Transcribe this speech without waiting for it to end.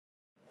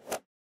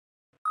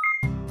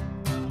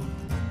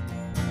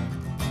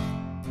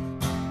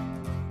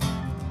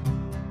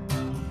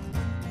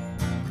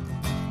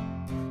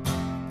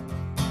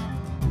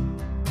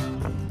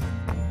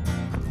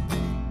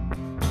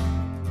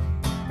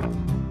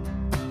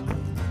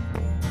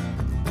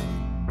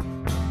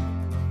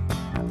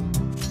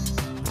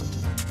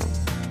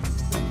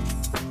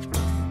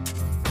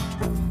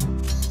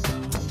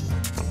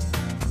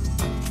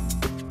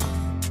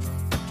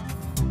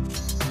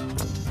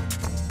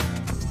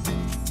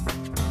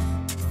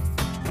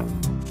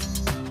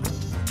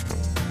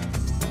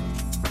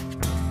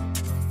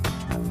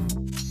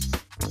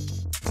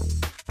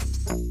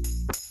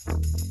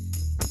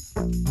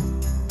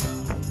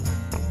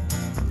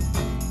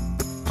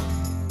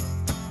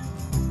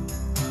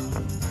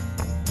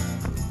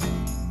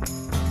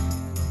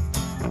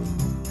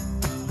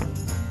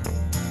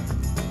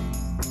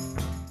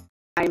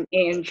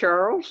And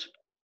Charles?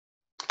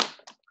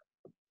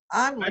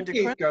 I'm Linda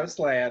Quinlan.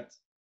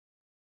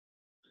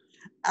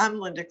 I'm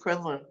Linda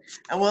Quinlan,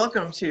 and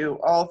welcome to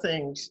All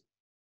Things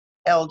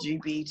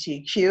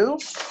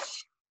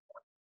LGBTQ.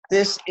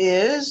 This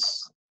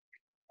is,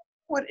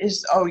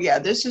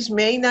 this is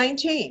May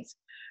 19th.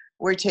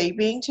 We're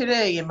taping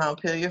today in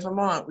Montpelier,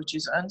 Vermont, which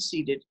is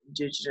unceded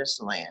Indigenous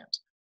land.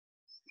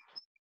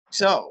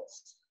 So,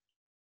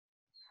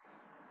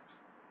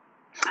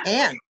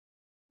 Anne.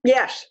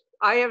 Yes,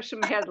 I have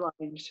some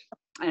headlines,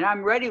 and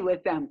I'm ready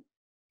with them.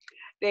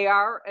 They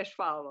are as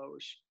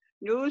follows.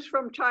 News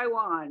from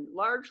Taiwan,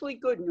 largely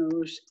good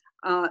news.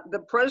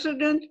 The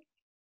president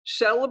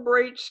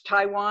celebrates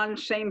Taiwan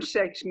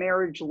same-sex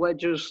marriage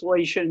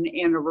legislation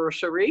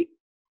anniversary.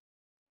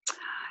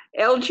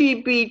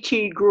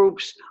 LGBT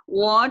groups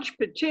launch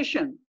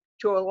petition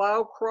to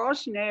allow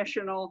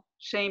cross-national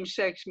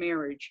same-sex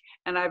marriage.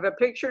 And I have a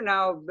picture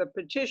now of the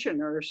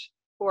petitioners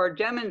who are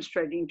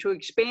demonstrating to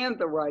expand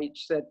the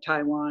rights that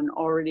Taiwan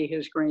already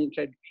has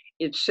granted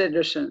its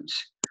citizens.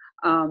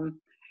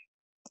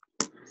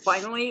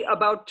 Finally,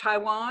 about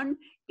Taiwan,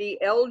 the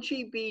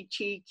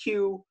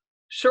LGBTQ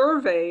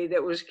survey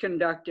that was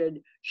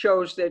conducted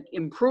shows that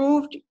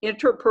improved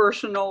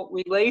interpersonal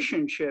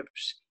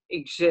relationships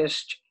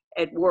exist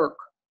at work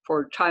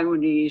for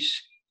Taiwanese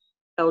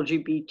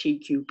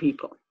LGBTQ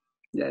people.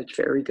 That's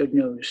very good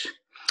news.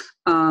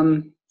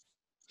 Other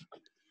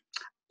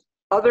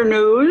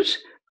news,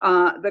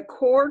 the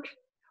court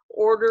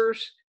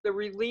orders the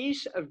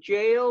release of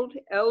jailed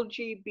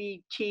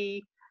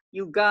LGBT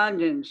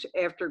Ugandans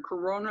after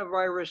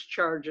coronavirus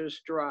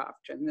charges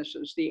dropped. And this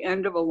is the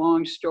end of a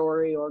long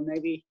story, or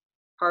maybe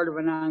part of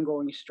an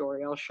ongoing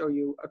story. I'll show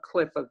you a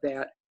clip of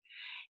that.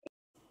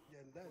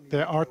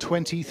 There are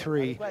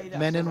 23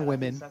 men and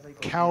women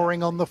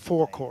cowering on the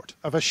forecourt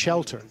of a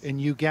shelter in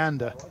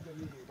Uganda.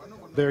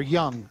 They're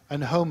young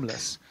and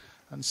homeless,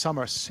 and some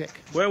are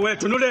sick.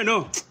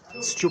 No.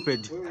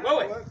 Stupid.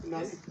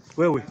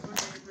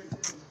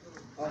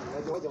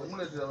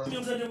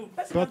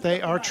 But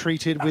they are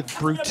treated with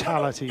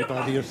brutality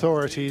by the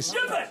authorities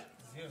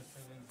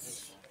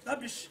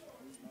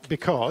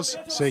because,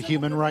 say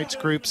human rights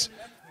groups,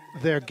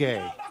 they're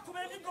gay.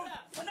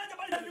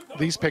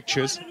 These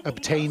pictures,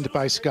 obtained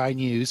by Sky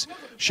News,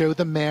 show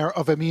the mayor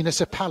of a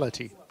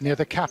municipality near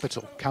the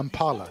capital,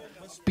 Kampala,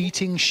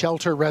 beating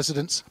shelter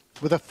residents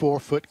with a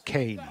 4-foot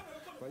cane.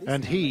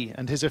 And he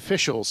and his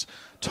officials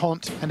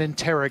taunt and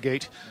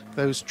interrogate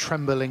those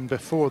trembling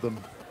before them.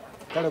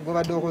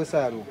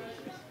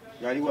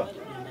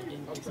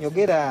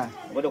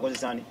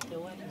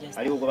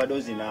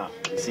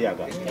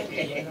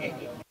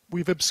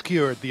 We've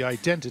obscured the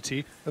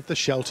identity of the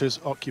shelter's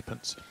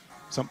occupants,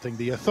 something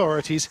the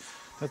authorities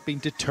have been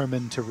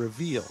determined to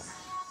reveal.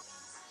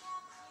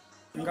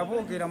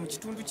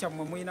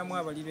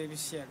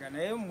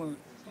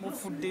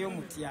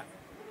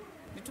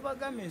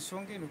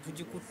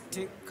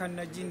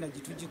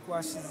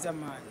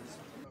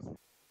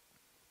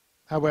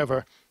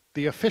 However,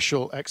 the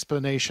official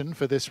explanation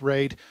for this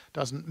raid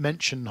doesn't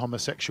mention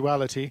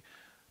homosexuality.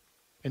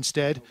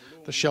 Instead,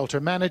 the shelter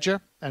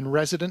manager and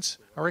residents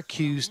are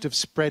accused of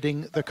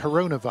spreading the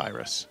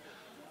coronavirus.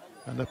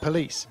 And the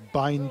police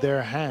bind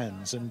their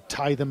hands and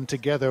tie them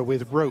together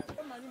with rope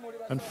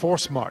and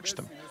force march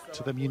them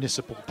to the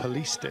municipal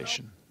police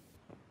station.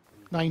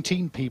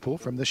 19 people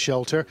from the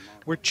shelter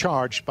were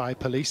charged by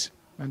police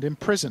and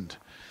imprisoned,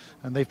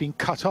 and they've been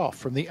cut off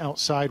from the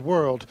outside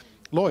world.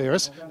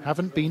 Lawyers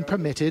haven't been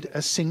permitted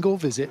a single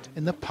visit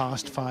in the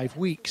past 5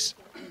 weeks.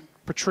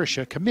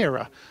 Patricia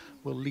Camara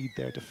will lead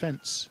their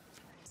defense.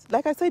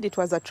 Like I said, it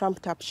was a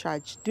trumped-up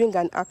charge, doing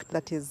an act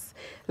that is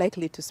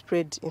likely to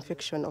spread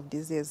infection of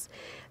disease.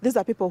 These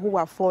are people who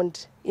were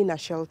found in a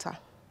shelter,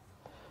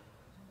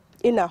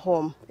 in a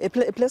home, a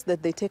place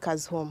that they take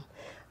as home.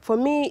 For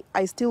me,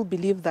 I still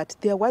believe that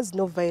there was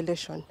no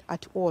violation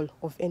at all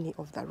of any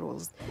of the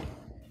rules.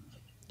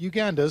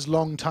 Uganda's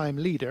longtime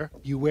leader,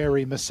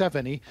 Yoweri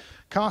Museveni,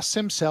 casts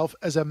himself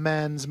as a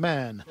man's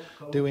man,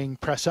 doing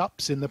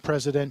press-ups in the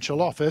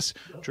presidential office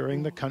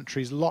during the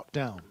country's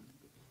lockdown.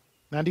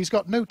 And he's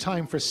got no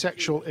time for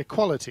sexual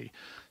equality.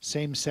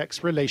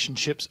 Same-sex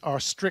relationships are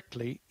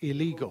strictly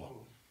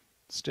illegal.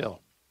 Still,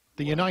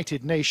 the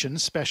United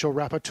Nations Special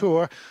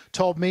Rapporteur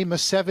told me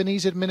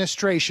Museveni's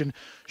administration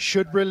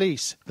should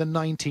release the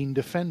 19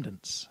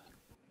 defendants.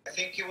 I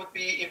think it would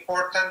be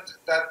important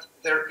that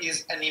there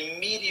is an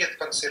immediate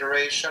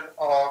consideration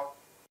of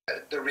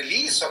the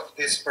release of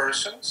these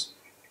persons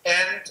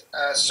and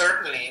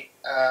certainly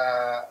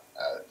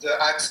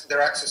their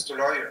access to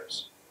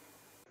lawyers.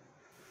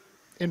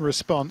 In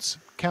response,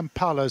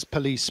 Kampala's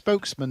police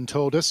spokesman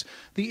told us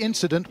the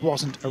incident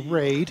wasn't a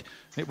raid,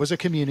 it was a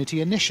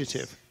community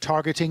initiative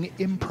targeting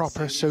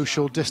improper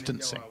social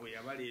distancing.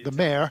 The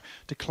mayor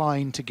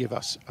declined to give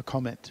us a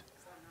comment.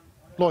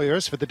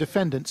 Lawyers for the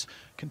defendants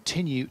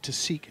continue to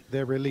seek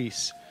their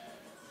release.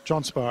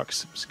 John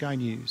Sparks, Sky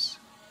News.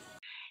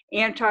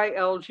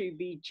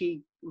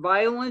 Anti-LGBT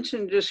violence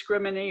and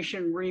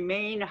discrimination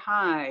remain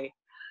high,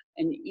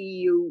 an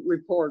EU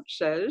report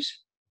says.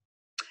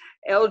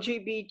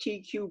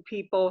 LGBTQ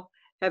people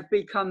have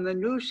become the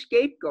new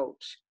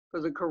scapegoats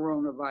for the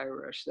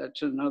coronavirus.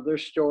 That's another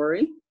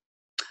story.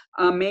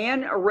 A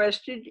man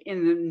arrested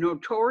in the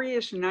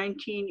notorious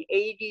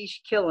 1980s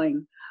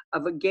killing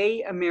of a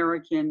gay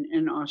American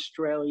in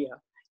Australia.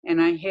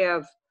 And I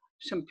have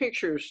some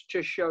pictures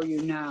to show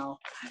you now.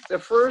 The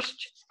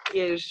first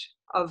is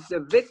of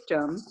the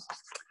victim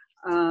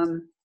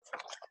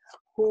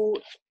who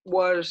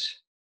was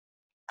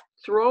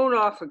thrown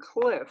off a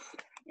cliff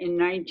in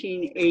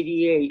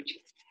 1988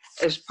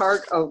 as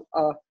part of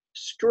a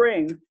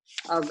string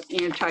of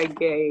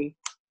anti-gay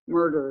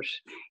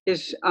murders.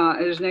 His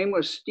name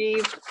was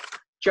Steve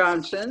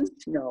Johnson.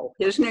 No,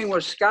 his name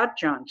was Scott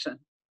Johnson.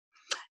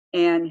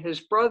 And his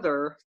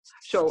brother,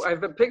 so I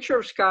have a picture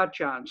of Scott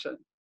Johnson,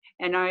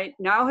 and I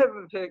now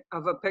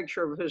have a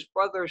picture of his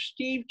brother,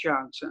 Steve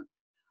Johnson,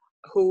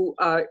 who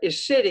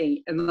is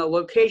sitting in the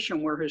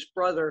location where his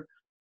brother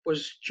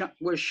was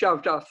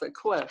shoved off the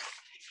cliff.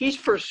 He's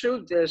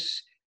pursued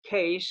this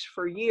case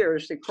for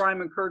years. The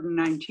crime occurred in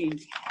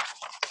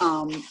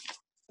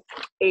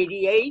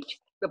 1988.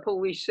 The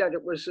police said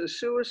it was a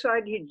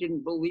suicide. He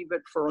didn't believe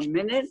it for a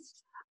minute.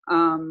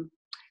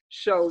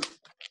 So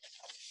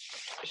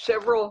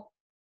several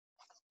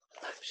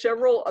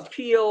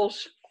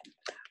appeals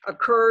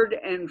occurred,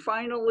 and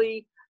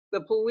finally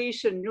the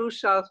police in New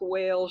South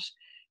Wales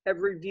have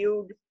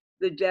reviewed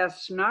the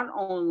deaths not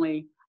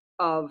only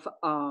of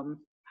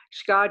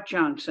Scott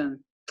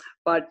Johnson,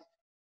 but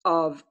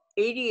of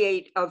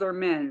 88 other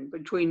men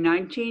between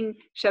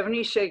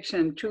 1976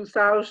 and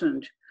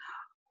 2000.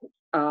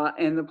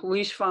 And the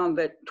police found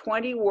that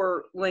 20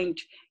 were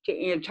linked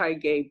to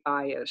anti-gay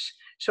bias.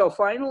 So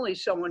finally,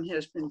 someone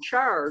has been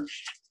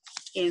charged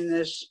in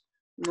this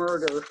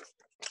murder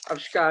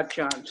of Scott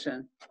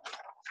Johnson,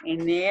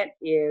 and that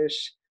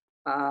is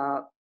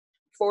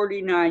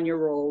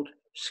 49-year-old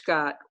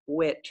Scott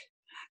Witt.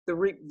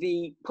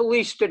 The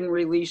police didn't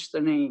release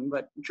the name,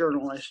 but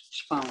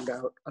journalists found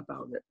out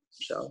about it.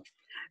 So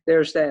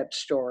there's that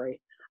story.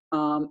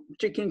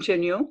 To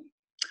continue,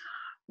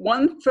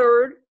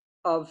 1/3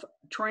 of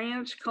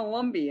trans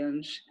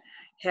Colombians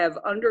have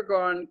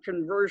undergone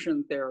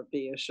conversion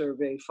therapy, a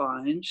survey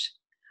finds.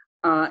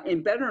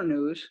 In better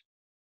news,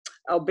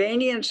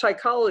 Albanian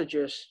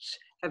psychologists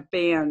have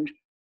banned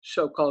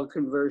so-called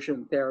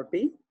conversion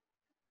therapy.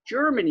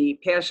 Germany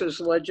passes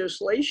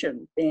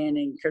legislation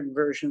banning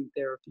conversion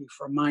therapy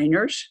for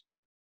minors.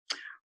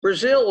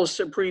 Brazil's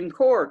Supreme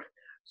Court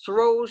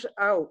throws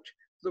out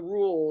the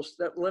rules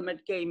that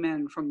limit gay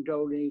men from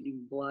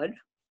donating blood.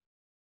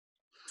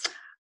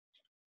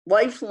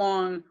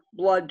 Lifelong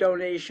blood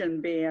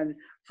donation ban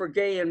for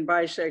gay and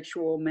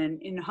bisexual men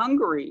in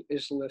Hungary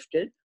is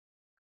lifted.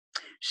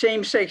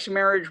 Same-sex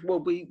marriage will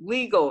be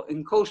legal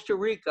in Costa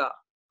Rica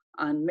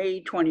on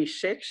May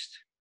 26th.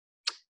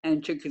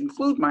 And to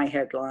conclude my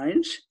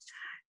headlines,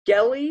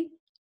 Delhi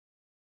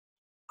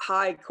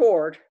High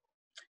Court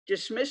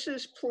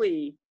dismisses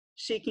plea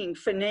seeking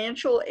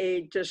financial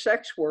aid to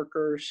sex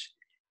workers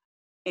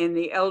in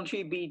the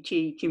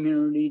LGBT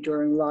community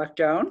during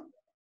lockdown.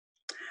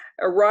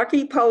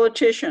 Iraqi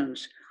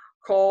politicians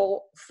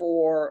call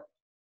for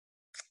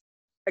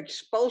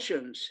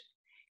expulsions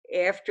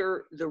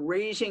after the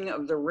raising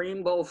of the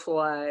rainbow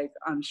flag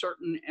on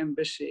certain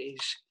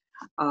embassies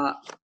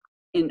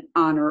in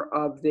honor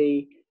of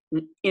the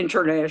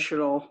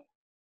International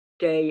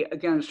Day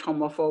Against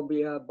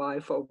Homophobia,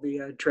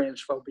 Biphobia,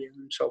 Transphobia,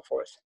 and so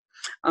forth.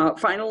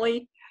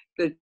 Finally,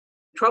 the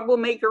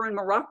troublemaker in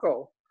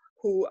Morocco,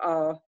 who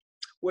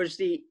was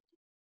the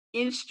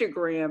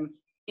Instagram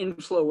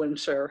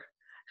influencer,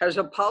 has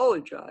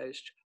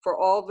apologized for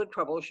all the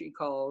trouble she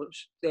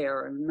caused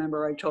there. And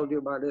remember, I told you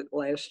about it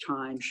last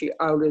time. She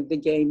outed the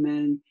gay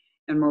men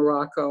in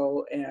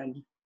Morocco,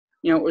 and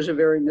it was a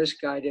very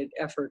misguided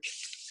effort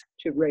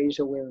to raise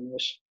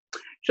awareness.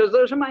 So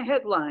those are my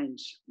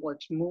headlines.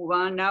 Let's move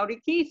on now to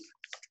Keith.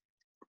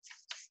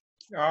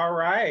 All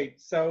right.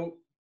 So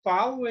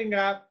following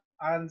up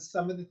on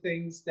some of the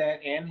things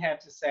that Anne had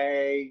to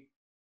say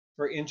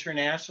for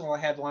international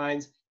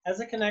headlines has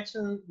a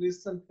connection with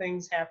some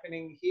things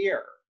happening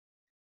here.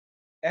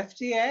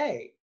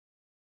 FDA,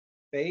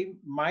 they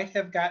might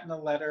have gotten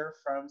a letter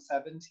from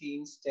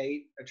 17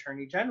 state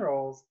attorney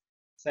generals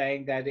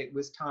saying that it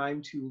was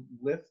time to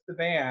lift the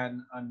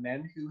ban on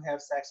men who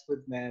have sex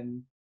with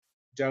men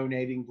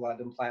donating blood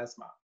and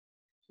plasma.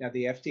 Now,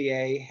 the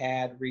FDA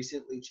had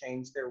recently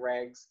changed their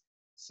regs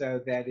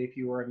so that if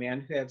you were a man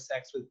who had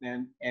sex with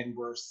men and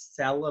were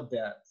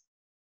celibate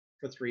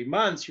for 3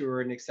 months, you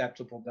were an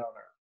acceptable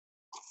donor.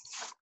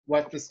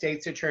 What the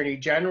state's attorney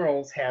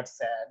generals have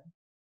said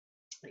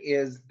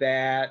is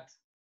that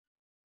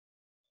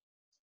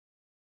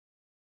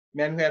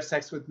men who have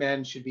sex with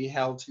men should be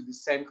held to the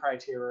same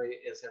criteria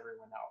as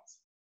everyone else.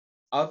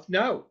 Of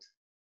note,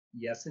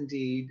 yes,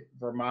 indeed,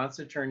 Vermont's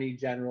Attorney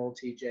General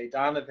T.J.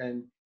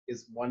 Donovan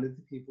is one of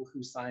the people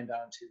who signed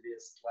on to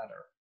this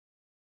letter.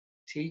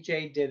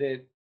 T.J. did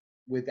it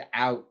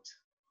without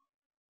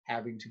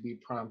having to be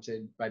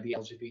prompted by the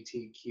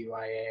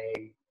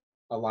LGBTQIA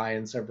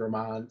Alliance of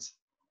Vermont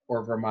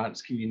or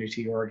Vermont's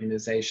community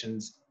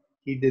organizations.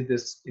 He did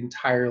this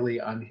entirely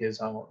on his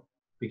own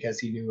because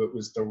he knew it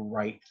was the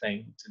right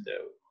thing to do.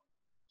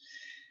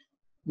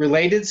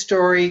 Related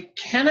story,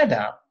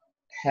 Canada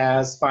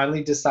has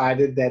finally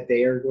decided that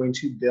they are going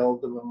to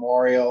build the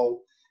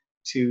memorial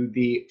to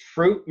the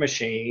fruit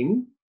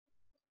machine.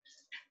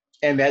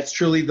 And that's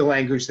truly the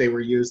language they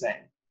were using,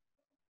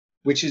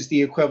 which is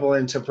the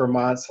equivalent of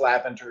Vermont's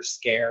lavender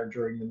scare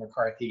during the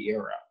McCarthy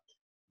era,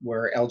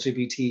 where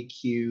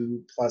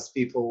LGBTQ plus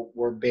people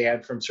were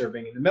banned from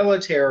serving in the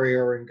military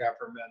or in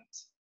government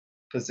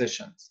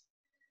positions.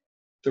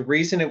 The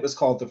reason it was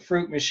called the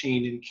fruit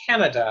machine in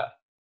Canada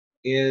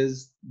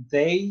is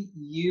they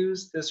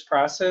used this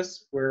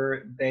process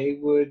where they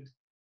would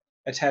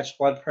attach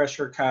blood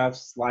pressure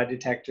cuffs, lie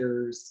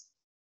detectors,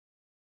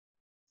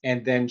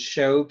 and then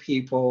show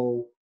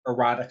people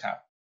erotica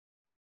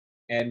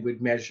and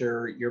would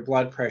measure your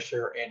blood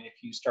pressure, and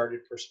if you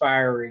started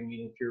perspiring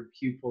and if your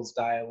pupils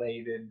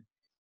dilated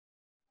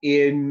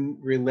in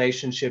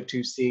relationship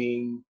to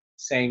seeing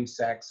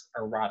same-sex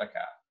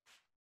erotica.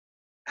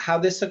 How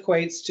this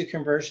equates to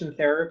conversion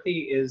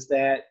therapy is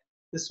that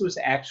this was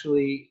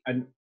actually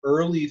an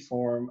early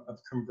form of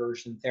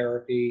conversion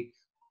therapy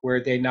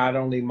where they not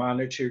only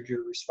monitored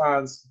your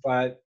response,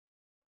 but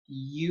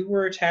you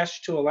were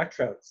attached to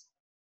electrodes.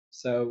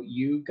 So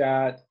you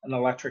got an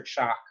electric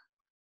shock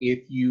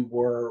if you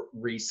were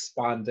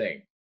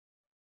responding,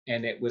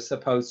 and it was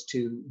supposed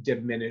to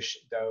diminish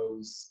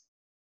those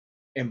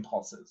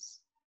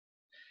impulses.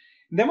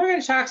 And then we're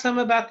going to talk some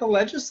about the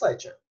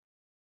legislature.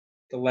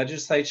 The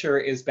legislature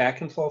is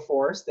back in full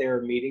force. They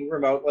are meeting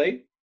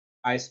remotely.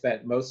 I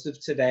spent most of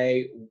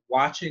today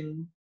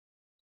watching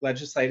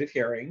legislative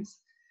hearings.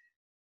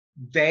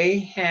 They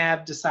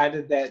have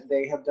decided that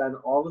they have done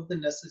all of the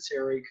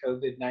necessary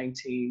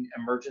COVID-19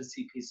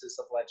 emergency pieces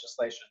of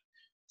legislation.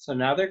 So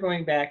now they're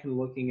going back and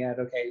looking at,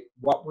 okay,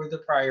 what were the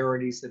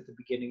priorities at the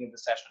beginning of the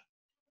session?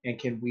 And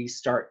can we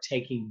start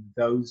taking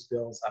those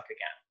bills up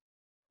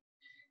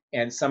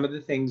again? And some of the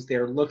things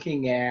they're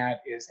looking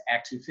at is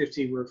Act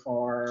 250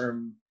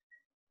 reform,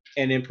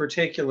 and in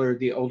particular,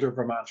 the Older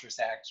Vermonters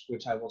Act,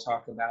 which I will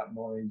talk about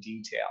more in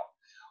detail.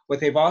 What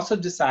they've also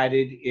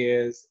decided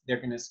is they're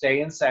going to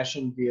stay in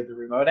session via the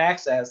remote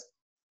access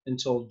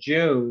until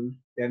June.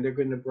 Then they're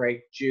going to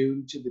break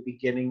June to the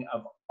beginning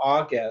of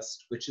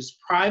August, which is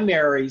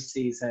primary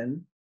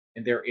season,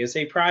 and there is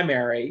a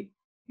primary.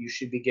 You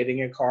should be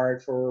getting a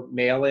card for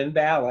mail-in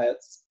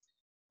ballots.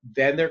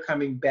 Then they're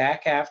coming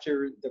back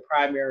after the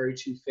primary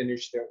to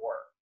finish their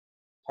work.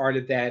 Part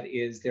of that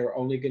is they're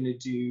only going to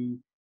do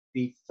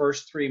the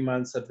first 3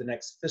 months of the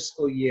next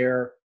fiscal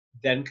year,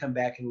 then come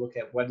back and look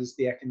at what is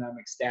the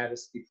economic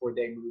status before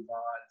they move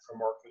on for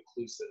more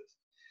conclusive.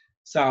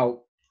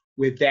 So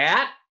with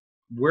that,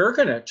 we're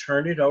going to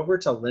turn it over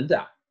to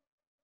Linda.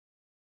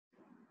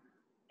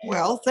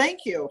 Well,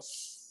 thank you.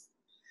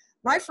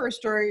 My first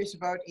story is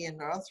about Ian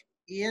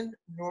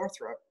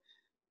Northrup,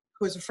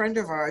 who is a friend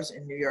of ours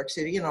in New York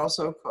City and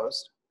also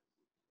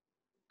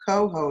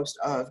co-host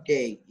of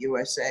Gay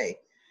USA.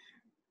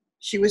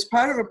 She was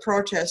part of a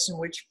protest in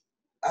which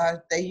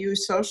they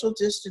used social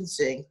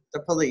distancing,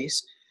 the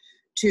police,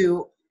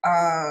 to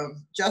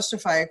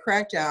justify a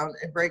crackdown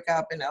and break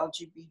up an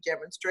LGBT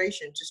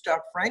demonstration to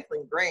stop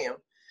Franklin Graham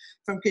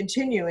from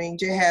continuing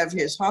to have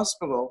his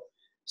hospital,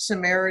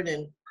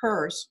 Samaritan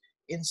Purse,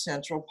 in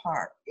Central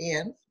Park.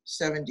 Ian,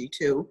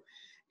 72,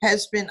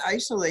 has been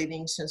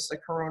isolating since the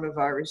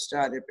coronavirus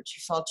started, but she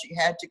felt she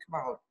had to come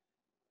out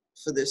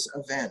for this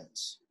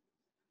event.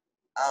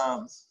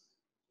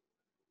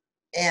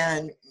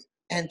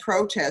 And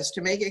protest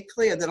to make it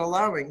clear that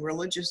allowing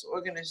religious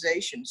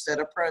organizations that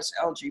oppress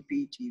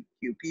LGBTQ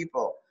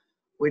people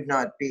would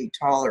not be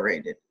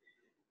tolerated.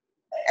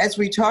 As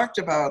we talked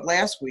about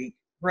last week,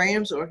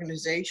 Graham's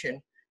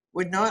organization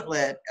would not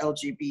let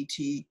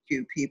LGBTQ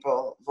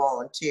people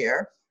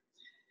volunteer,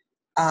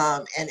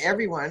 and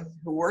everyone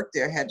who worked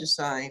there had to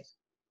sign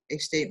a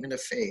statement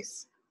of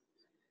faith.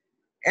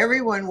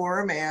 Everyone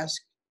wore a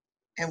mask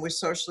and was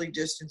socially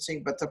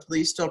distancing, but the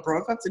police still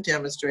broke up the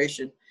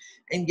demonstration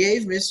and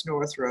gave Miss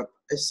Northrup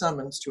a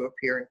summons to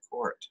appear in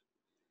court.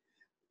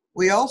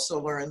 We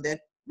also learned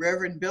that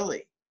Reverend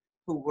Billy,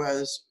 who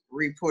was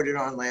reported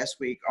on last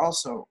week,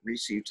 also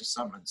received a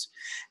summons.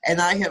 And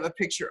I have a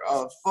picture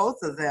of both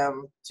of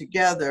them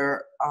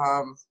together,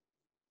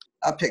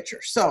 a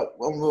picture. So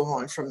we'll move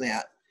on from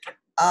that.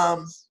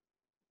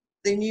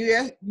 The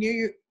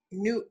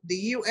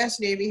U.S.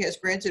 Navy has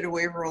granted a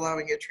waiver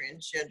allowing a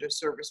transgender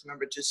service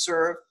member to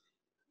serve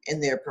in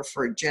their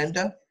preferred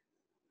gender.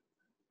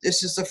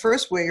 This is the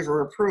first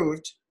waiver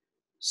approved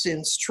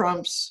since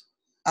Trump's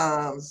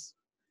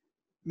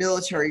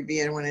military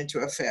ban went into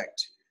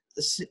effect.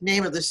 The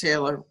name of the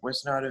sailor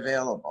was not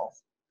available.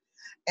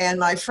 And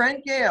my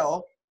friend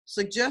Gail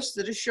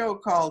suggested a show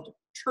called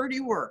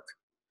Turdy Work,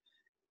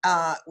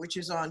 which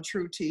is on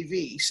True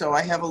TV. So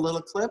I have a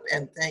little clip,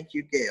 and thank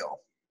you,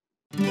 Gail.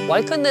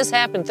 Why couldn't this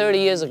happen 30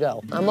 years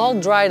ago? I'm all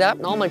dried up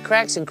and all my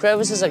cracks and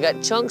crevices, I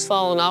got chunks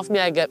falling off me,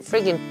 I got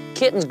friggin'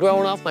 kittens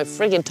growing off my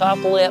friggin'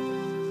 top lip.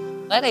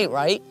 That ain't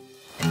right.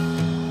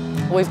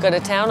 We've got a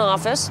town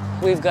office,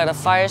 we've got a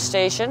fire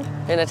station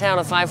in a town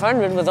of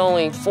 500 with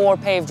only 4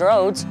 paved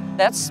roads.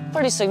 That's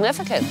pretty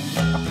significant.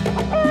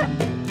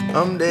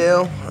 I'm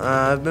Dale.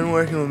 I've been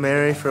working with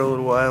Mary for a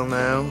little while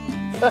now.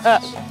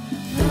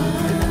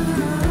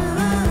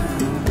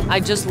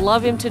 I just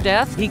love him to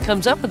death. He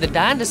comes up with the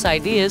darndest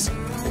ideas.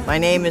 My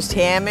name is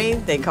Tammy.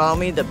 They call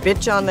me the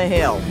bitch on the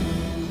hill,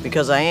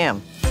 because I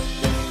am.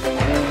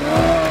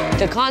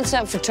 The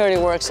concept for Turdy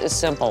Works is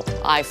simple.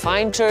 I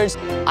find turds,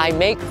 I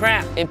make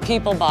crap, and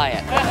people buy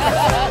it.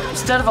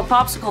 Instead of a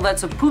popsicle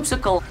that's a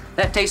poopsicle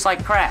that tastes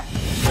like crap.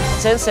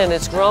 Since then,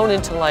 it's grown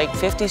into like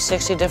 50,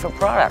 60 different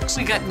products.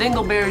 We got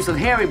dingleberries with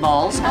hairy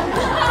balls.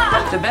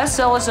 The best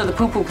sellers are the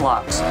poo-poo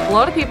blocks. A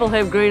lot of people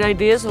have great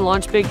ideas and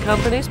launch big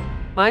companies.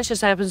 Mine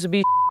just happens to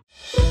be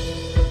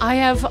I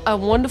have a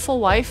wonderful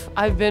wife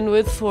I've been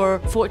with for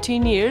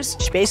 14 years.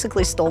 She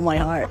basically stole my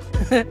heart.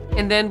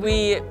 And then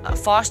we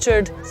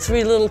fostered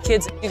 3 little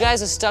kids. You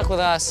guys are stuck with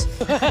us.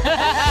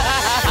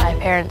 My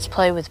parents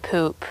play with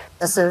poop.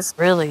 This is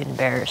really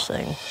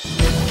embarrassing.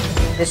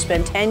 It's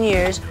been 10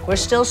 years. We're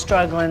still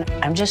struggling.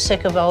 I'm just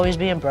sick of always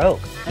being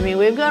broke. I mean,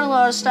 we've got a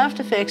lot of stuff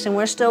to fix, and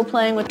we're still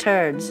playing with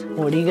turds.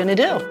 What are you gonna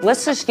do?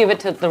 Let's just give it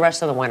to the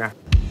rest of the winter.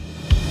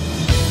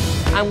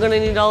 I'm gonna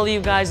need all of you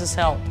guys'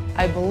 help.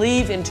 I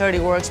believe in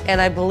Turdy Works,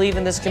 and I believe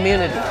in this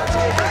community.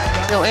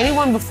 You know,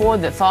 anyone before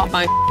that thought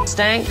my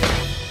stank,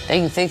 they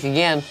can think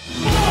again.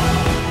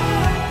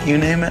 You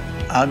name it,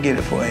 I'll get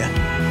it for you.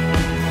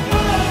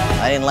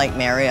 I didn't like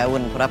Mary. I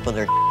wouldn't put up with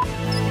her.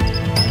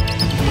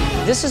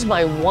 This is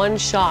my one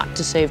shot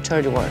to save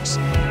Turdy Works.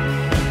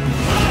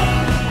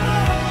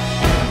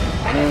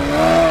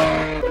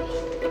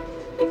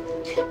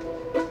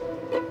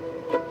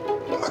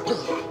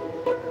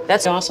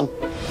 That's awesome.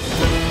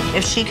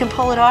 If she can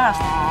pull it off,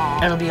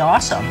 it'll be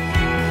awesome.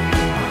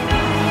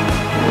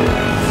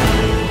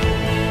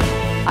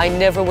 I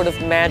never would have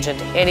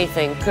imagined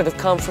anything could have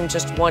come from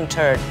just one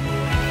turd.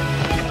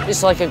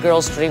 It's like a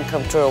girl's dream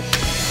come true.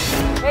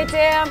 Hey,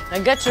 Tam, I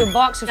got you a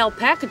box of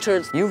alpaca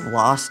turds. You've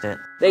lost it.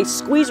 They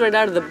squeeze right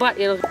out of the butt,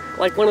 you know,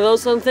 like one of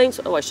those little things.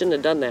 Oh, I shouldn't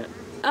have done that.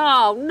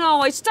 Oh,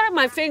 no, I stuck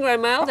my finger in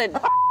my mouth and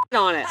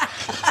on it.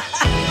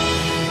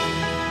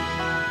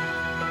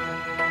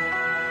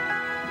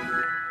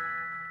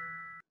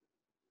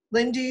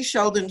 Lindy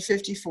Sheldon,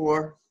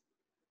 54,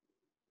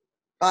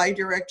 by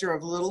director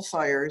of Little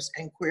Fires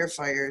and Queer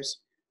Fires,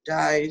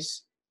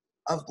 dies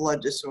of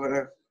blood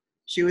disorder.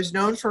 She was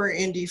known for her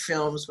indie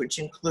films, which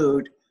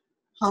include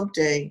Hump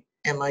Day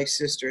and My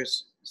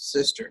Sister's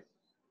Sister.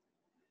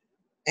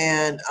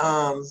 And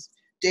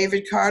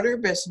David Carter,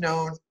 best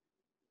known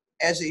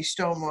as a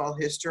Stonewall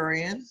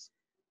historian,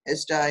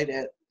 has died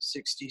at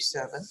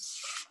 67.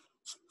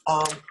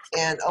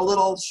 And a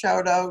little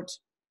shout out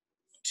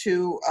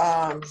to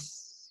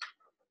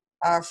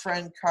our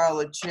friend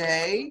Carla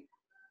J,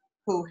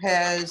 who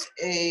has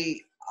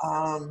a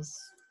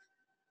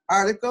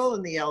article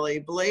in the LA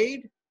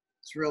Blade.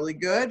 It's really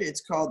good.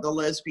 It's called The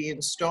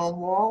Lesbian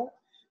Stonewall.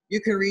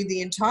 You can read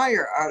the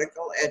entire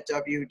article at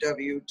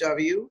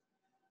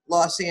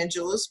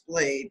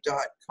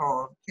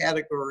www.losangelesblade.com,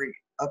 category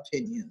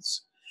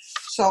opinions.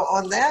 So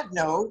on that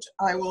note,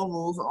 I will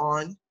move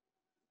on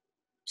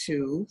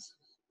to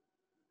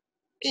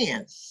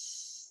Anne.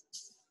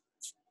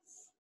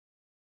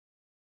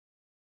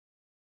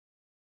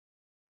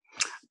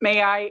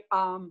 May I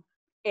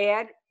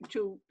add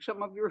to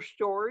some of your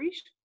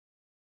stories?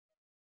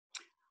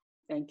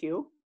 Thank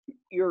you.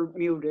 You're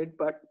muted,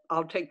 but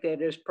I'll take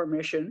that as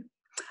permission.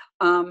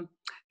 The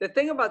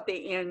thing about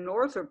the Ann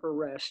Northrop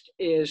arrest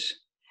is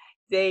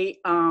they,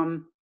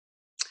 or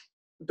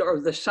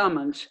the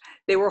summons,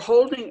 they were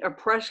holding a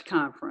press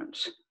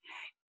conference.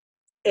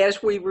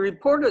 As we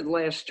reported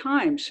last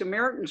time,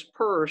 Samaritan's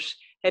Purse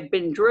had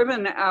been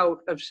driven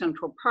out of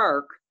Central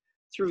Park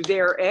through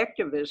their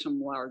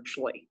activism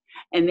largely.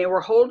 And they were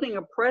holding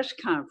a press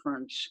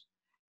conference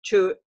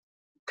to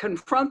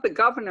confront the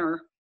governor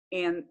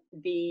and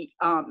the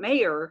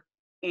mayor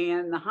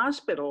and the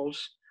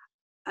hospitals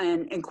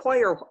and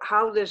inquire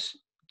how this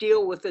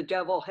deal with the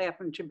devil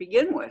happened to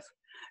begin with.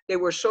 They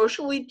were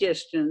socially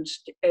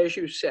distanced, as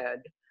you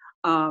said.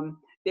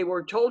 They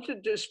were told to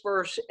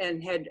disperse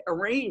and had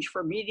arranged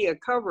for media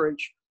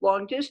coverage,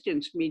 long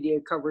distance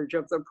media coverage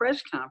of the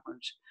press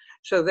conference.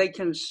 So they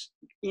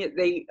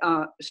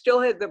still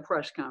had the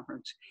press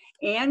conference.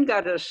 Anne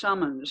got a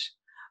summons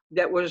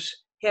that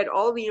had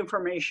all the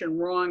information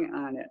wrong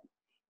on it.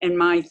 And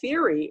my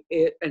theory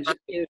is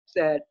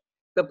that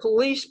the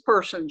police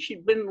person,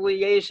 she'd been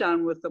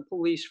liaison with the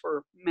police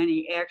for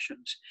many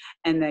actions,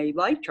 and they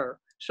liked her.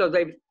 So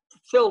they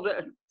filled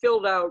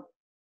out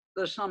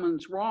the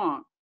summons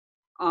wrong.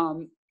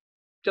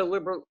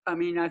 Deliberate. I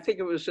mean, I think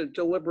it was a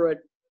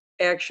deliberate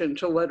action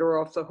to let her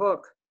off the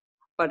hook.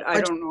 But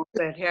I don't know if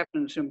that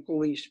happens in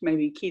police.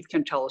 Maybe Keith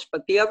can tell us.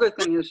 But the other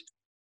thing is,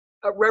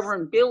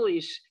 Reverend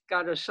Billy's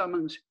got a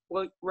summons.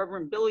 Well,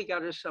 Reverend Billy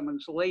got a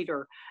summons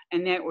later,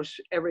 and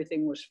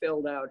everything was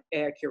filled out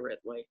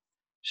accurately.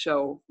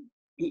 So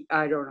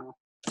I don't know.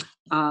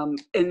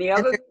 And the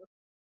other,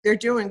 They're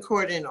doing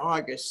court in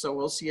August, so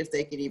we'll see if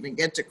they can even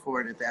get to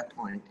court at that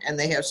point. And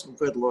they have some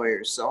good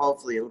lawyers, so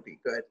hopefully it'll be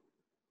good.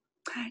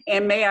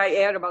 And may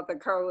I add about the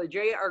Carla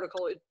J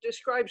article, it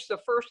describes the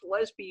first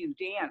lesbian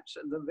dance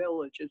in the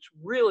village. It's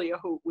really a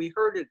hoot. We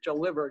heard it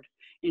delivered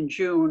in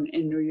June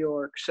in New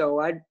York. So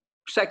I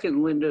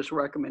second Linda's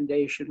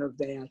recommendation of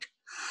that.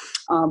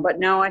 But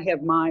now I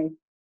have my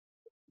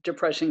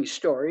depressing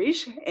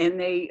stories,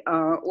 and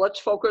let's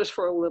focus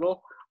for a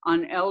little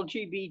on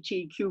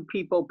LGBTQ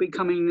people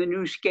becoming the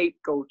new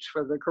scapegoats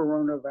for the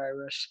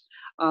coronavirus.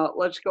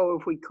 Let's go,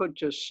 if we could,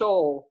 to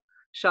Seoul,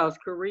 South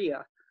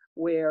Korea,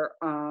 where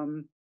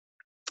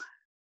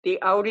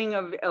the outing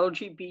of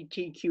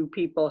LGBTQ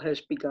people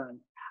has begun.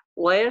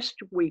 Last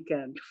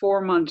weekend,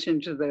 4 months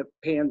into the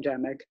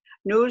pandemic,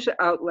 news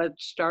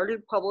outlets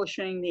started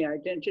publishing the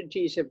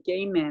identities of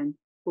gay men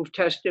who've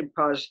tested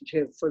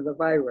positive for the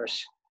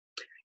virus.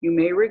 You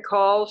may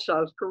recall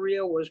South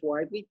Korea was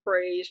widely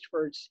praised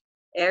for its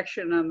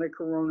action on the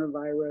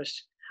coronavirus,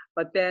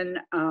 but then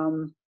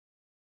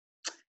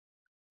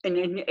and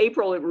in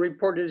April it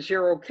reported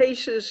 0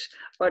 cases,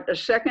 but a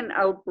second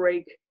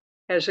outbreak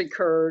has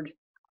occurred,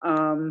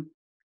 and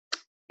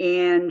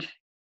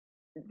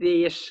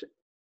the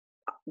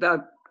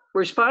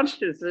response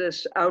to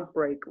this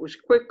outbreak was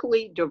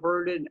quickly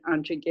diverted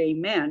onto gay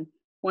men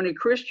when a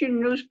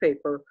Christian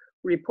newspaper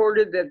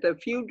reported that the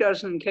few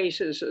dozen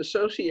cases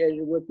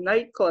associated with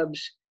nightclubs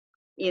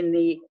in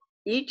the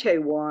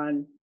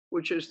Itaewon,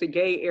 which is the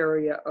gay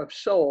area of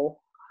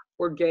Seoul,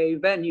 were gay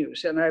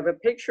venues. And I have a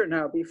picture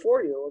now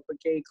before you of a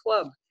gay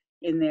club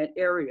in that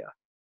area.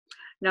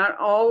 Not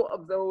all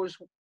of those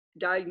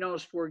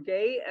diagnosed were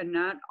gay, and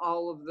not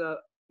all of the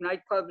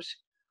nightclubs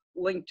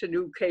linked to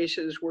new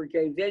cases were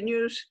gay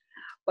venues,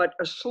 but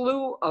a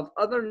slew of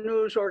other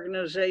news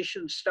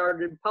organizations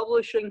started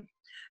publishing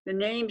the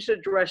names,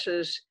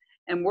 addresses,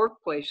 and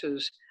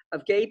workplaces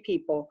of gay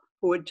people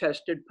who had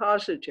tested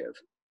positive.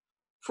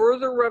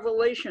 Further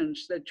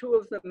revelations that 2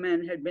 of the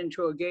men had been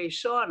to a gay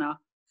sauna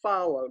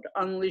followed,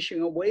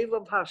 unleashing a wave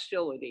of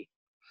hostility.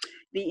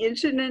 The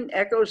incident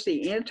echoes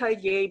the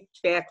anti-gay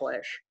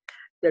backlash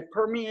that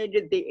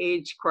permeated the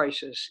AIDS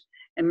crisis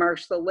and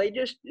marks the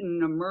latest in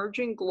an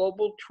emerging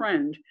global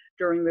trend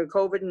during the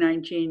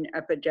COVID-19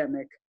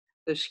 epidemic,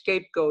 the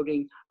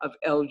scapegoating of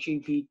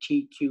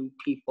LGBTQ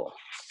people.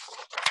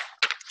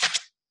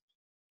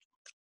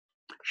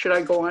 Should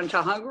I go on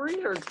to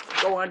Hungary or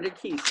go on to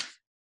Keith?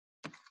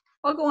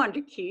 I'll go on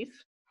to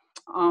Keith.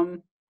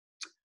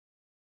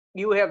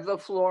 You have the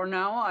floor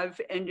now.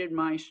 I've ended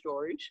my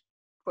stories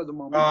for the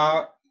moment.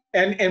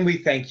 And we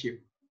thank you.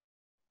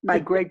 My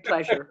great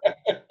pleasure.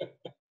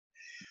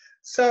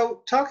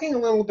 So, talking a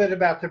little bit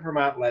about the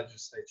Vermont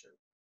legislature.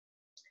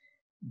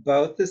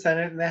 Both the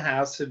Senate and the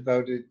House have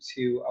voted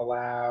to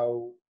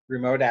allow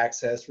remote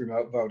access,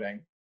 remote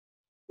voting.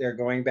 They're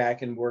going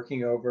back and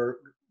working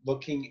over,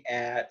 looking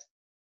at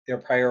their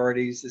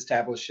priorities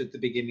established at the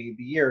beginning of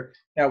the year.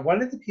 Now,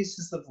 one of the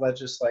pieces of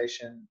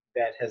legislation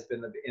that has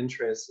been of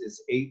interest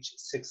is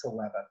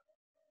H611,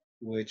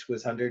 which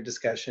was under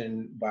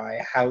discussion by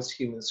House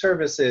Human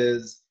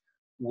Services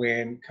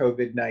when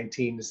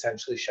COVID-19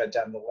 essentially shut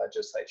down the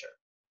legislature.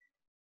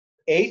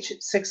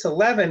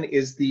 H611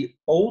 is the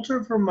Older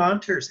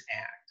Vermonters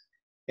Act,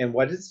 and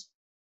what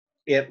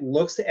it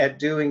looks at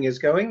doing is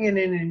going in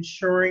and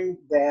ensuring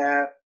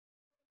that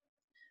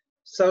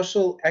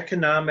social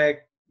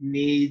economic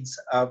needs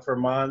of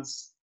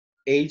Vermont's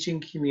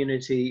aging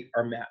community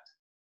are met,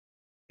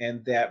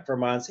 and that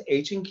Vermont's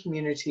aging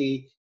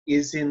community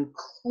is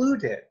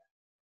included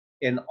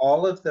in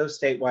all of those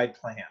statewide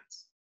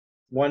plans.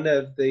 One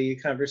of the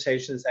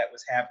conversations that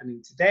was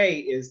happening today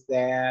is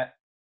that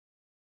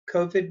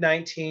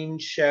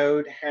COVID-19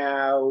 showed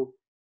how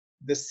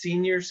the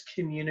seniors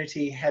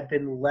community had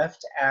been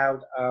left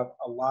out of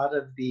a lot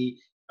of the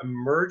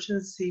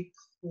emergency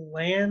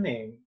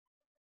planning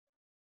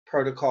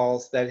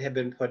protocols that have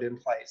been put in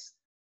place.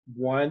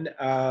 One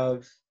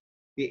of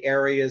the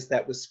areas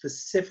that was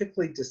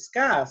specifically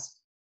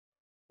discussed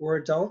were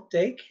adult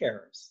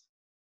daycares,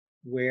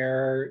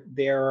 where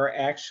there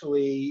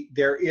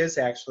is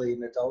actually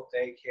an adult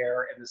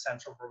daycare in the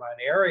central Vermont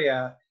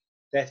area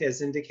that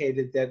has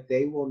indicated that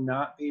they will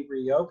not be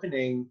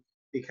reopening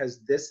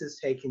because this is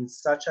taking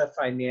such a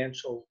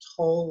financial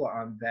toll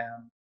on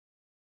them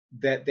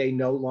that they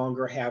no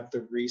longer have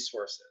the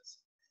resources.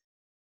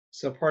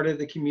 So part of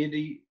the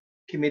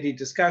committee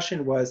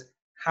discussion was,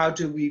 how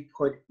do we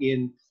put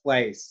in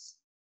place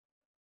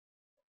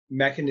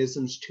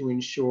mechanisms to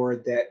ensure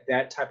that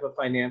that type of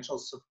financial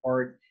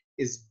support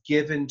is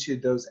given to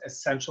those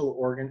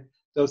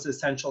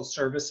essential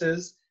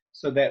services,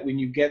 so that when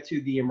you get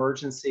through the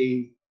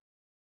emergency,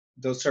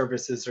 those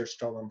services are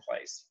still in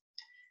place.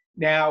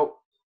 Now,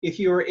 if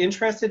you are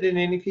interested in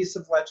any piece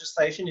of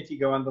legislation, if you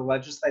go on the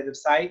legislative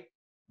site,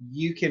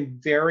 you can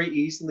very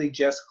easily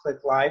just click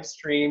live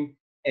stream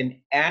and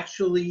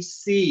actually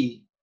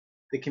see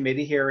the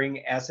committee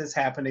hearing as it's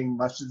happening,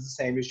 much as the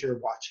same as you're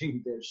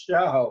watching this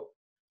show.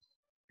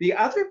 The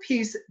other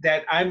piece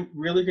that I'm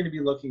really going to be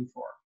looking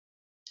for,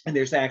 and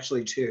there's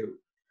actually 2.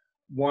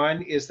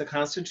 One is the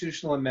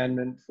constitutional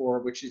amendment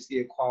which is the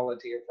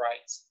equality of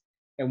rights.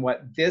 And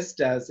what this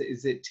does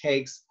is it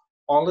takes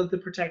all of the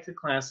protected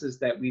classes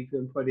that we've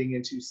been putting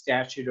into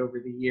statute over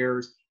the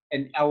years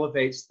and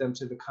elevates them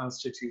to the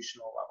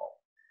constitutional level,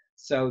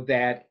 so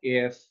that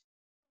if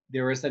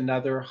there is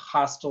another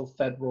hostile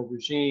federal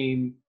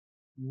regime,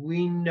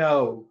 we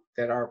know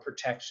that our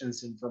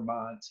protections in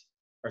Vermont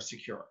are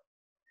secure.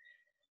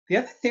 The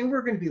other thing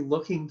we're going to be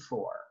looking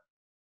for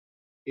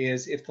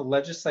is if the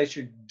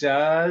legislature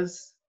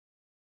does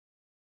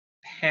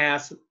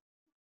pass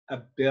a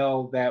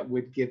bill that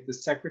would give the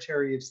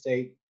Secretary of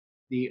State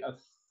the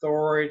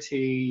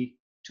authority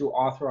to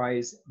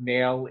authorize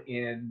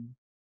mail-in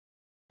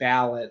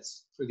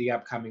ballots for the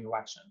upcoming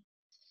election.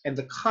 And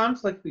the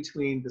conflict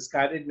between the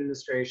Scott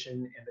administration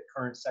and the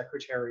current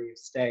Secretary of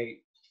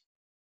State,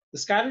 the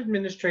Scott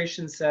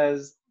administration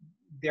says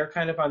they're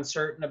kind of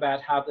uncertain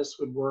about how this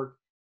would work.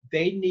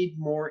 They need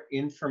more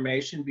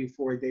information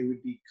before they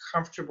would be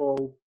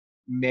comfortable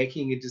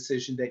making a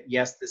decision that,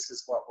 yes, this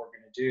is what we're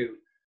going to do.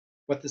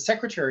 What the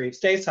Secretary of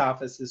State's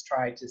office has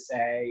tried to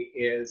say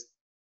is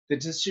the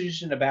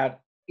decision about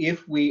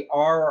if we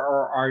are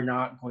or are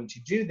not going to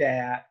do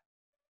that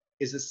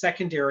is a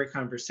secondary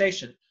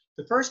conversation.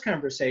 The first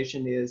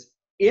conversation is,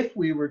 if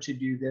we were to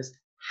do this,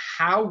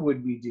 how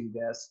would we do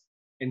this?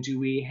 And do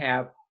we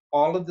have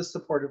all of the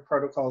supportive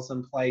protocols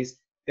in place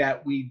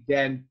that we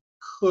then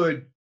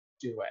could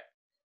do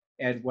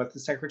it? And what the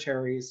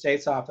Secretary of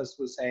State's office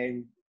was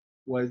saying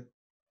was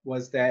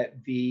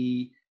that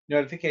the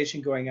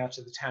notification going out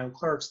to the town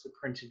clerks, the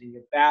printing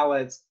of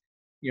ballots,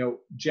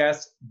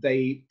 just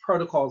the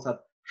protocols of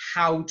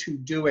how to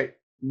do it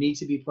need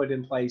to be put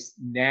in place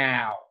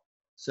now,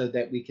 so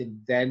that we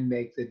can then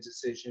make the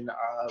decision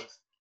of,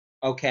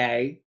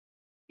 okay,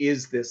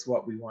 is this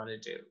what we want to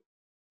do?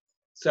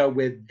 So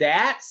with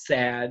that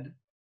said,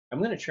 I'm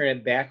going to turn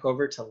it back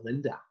over to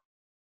Linda.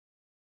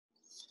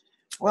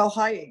 Well,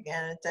 hi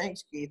again, and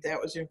thanks, Keith.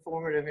 That was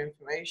informative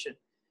information.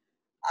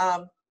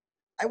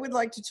 I would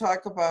like to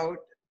talk about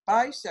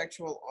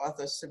bisexual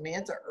author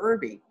Samantha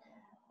Irby,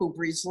 who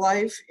breathes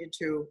life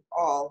into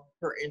all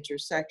her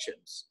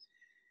intersections.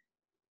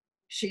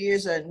 She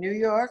is a New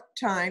York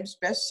Times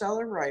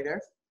bestseller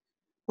writer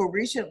who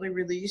recently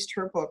released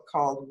her book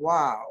called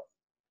Wow,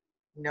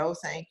 No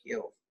Thank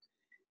You,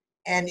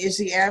 and is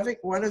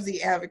one of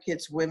the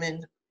Advocates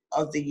Women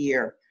of the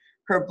Year.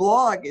 Her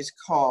blog is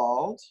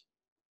called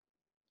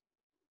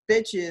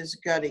Bitches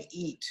Gotta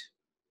Eat.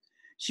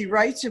 She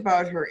writes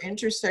about her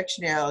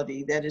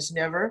intersectionality that is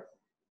never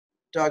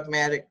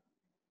dogmatic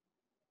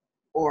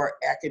or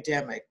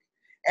academic.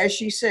 As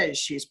she says,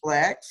 she's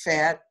Black,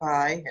 fat,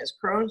 bi, has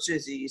Crohn's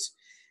disease,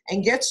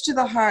 and gets to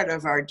the heart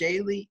of our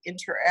daily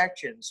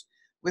interactions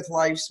with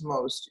life's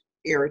most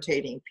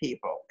irritating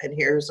people. And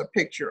here's a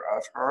picture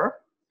of her.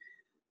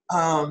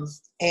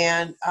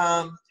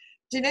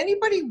 Did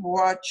anybody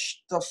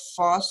watch The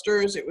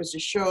Fosters? It was a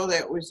show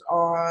that was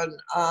on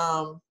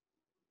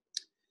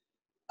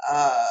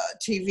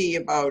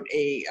TV about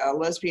a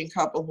lesbian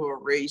couple who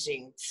are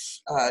raising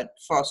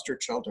foster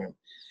children.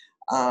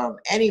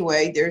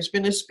 Anyway, there's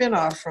been a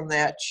spin-off from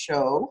that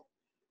show,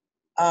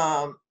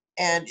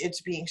 and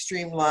it's being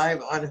streamed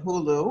live on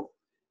Hulu,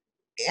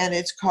 and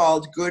it's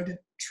called Good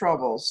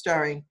Trouble,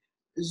 starring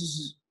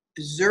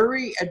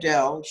Zuri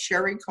Adele,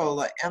 Sherry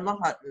Cola, Emma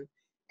Hutton,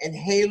 and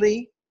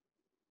Haley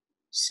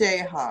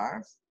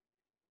Sahar.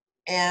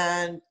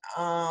 And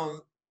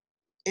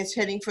it's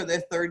heading for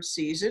their third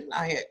season.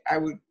 I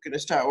was going to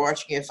start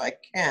watching it if I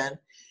can.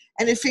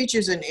 And it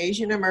features an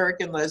Asian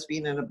American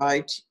lesbian and a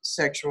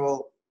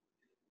bisexual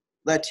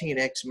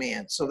Latinx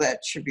man. So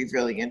that should be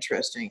really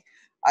interesting.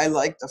 I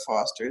like The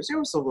Fosters. It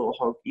was a little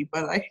hokey,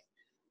 but I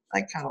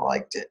kind of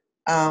liked it.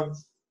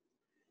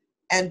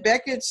 And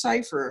Beckett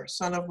Cipher,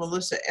 son of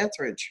Melissa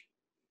Etheridge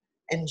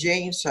and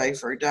Jane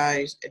Cipher,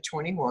 dies at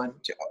 21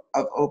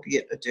 of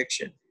opiate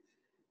addiction.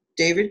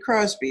 David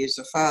Crosby is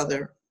the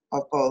father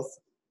of both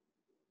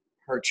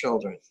her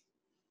children.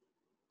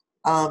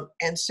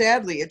 And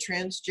sadly, a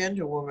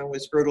transgender woman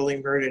was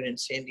brutally murdered in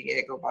San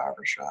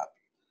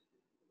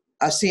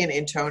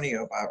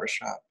Antonio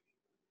barbershop.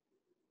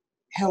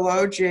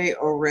 Hello J.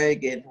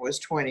 O'Regan was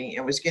 20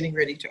 and was getting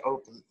ready to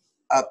open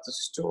up the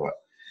store.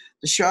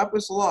 The shop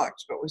was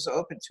locked, but was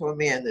open to a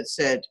man that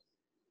said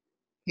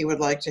he would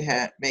like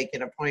to make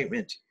an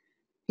appointment.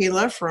 He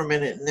left for a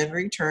minute and then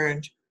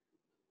returned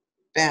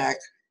back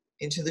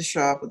into the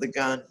shop with a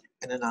gun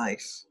and a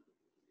knife.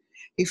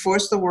 He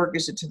forced the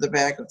workers into the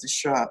back of the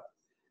shop.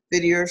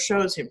 Video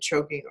shows him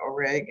choking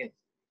O'Regan.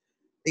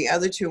 The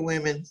other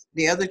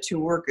two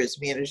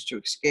workers managed to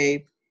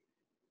escape.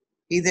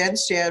 He then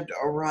stabbed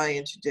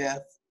Orion to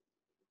death.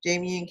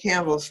 Damian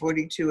Campbell,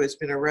 42, has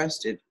been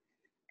arrested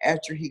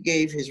after he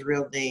gave his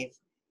real name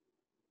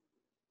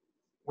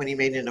when he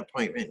made an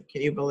appointment.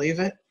 Can you believe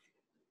it?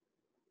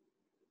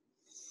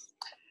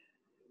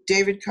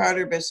 David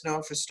Carter, best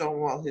known for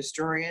Stonewall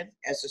Historian,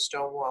 has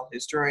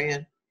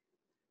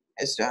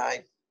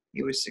died.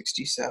 He was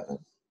 67.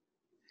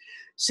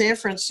 San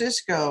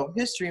Francisco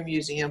History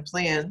Museum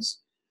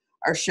plans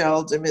are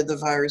shelved amid the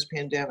virus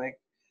pandemic.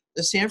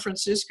 The San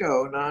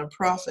Francisco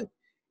nonprofit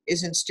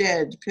is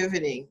instead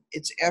pivoting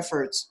its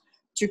efforts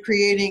to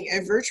creating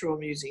a virtual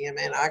museum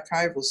and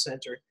archival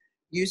center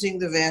using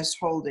the vast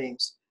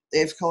holdings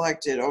they've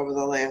collected over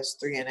the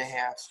last 3.5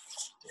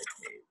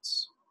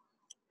 decades.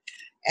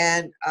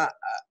 And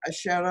a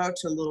shout out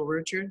to Little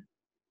Richard,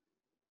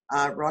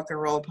 rock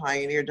and roll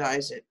pioneer,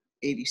 dies at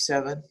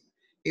 87.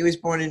 He was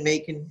born in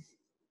Macon,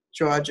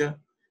 Georgia,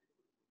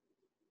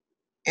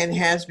 and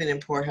has been in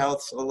poor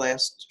health for the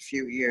last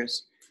few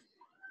years.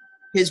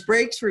 His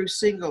breakthrough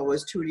single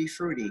was Tutti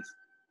Frutti,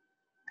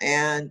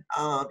 and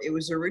it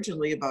was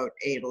originally about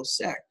anal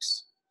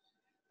sex.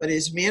 But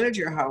his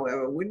manager,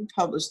 however, wouldn't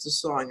publish the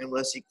song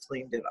unless he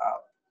cleaned it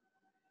up.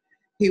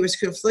 He was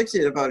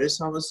conflicted about his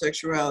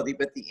homosexuality,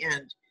 but at the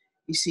end,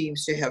 he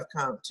seems to have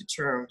come to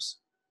terms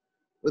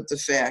with the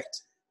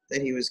fact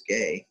that he was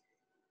gay.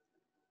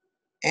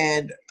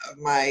 And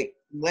my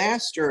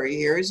last story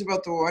here is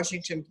about the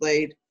Washington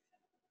Blade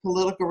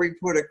political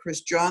reporter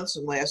Chris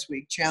Johnson last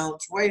week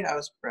challenged White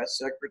House Press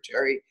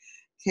Secretary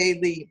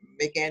Kayleigh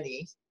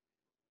McEnany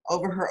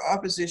over her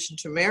opposition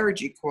to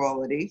marriage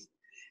equality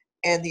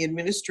and the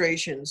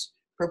administration's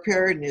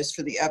preparedness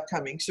for the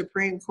upcoming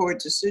Supreme Court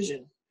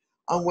decision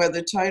on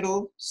whether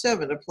Title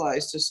VII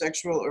applies to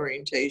sexual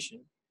orientation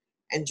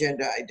and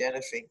gender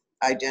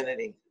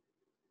identity.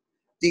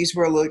 These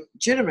were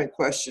legitimate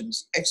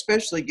questions,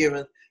 especially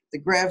given the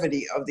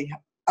gravity of the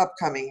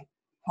upcoming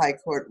High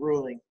Court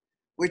ruling,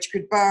 which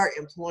could bar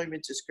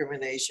employment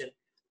discrimination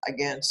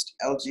against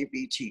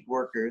LGBT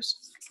workers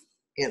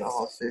in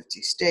all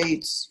 50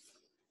 states.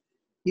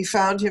 He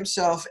found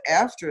himself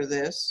after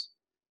this,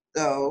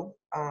 though,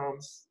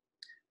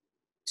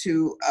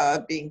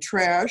 being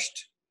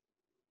trashed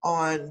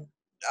on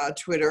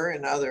Twitter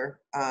and other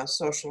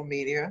social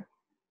media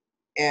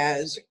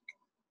as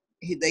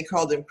they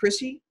called him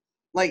Chrissy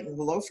Lighten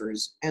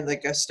Loafers and the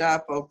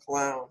Gestapo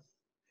clown,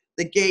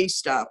 the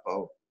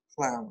gay-stapo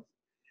clown.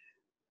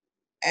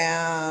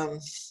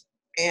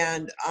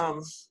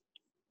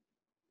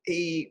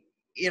 He,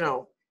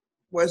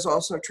 was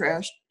also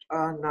trashed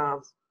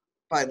on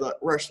by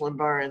Rush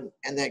Limbaugh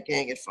and that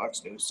gang at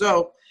Fox News.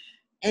 So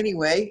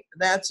anyway,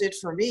 that's it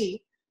for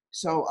me.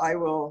 So I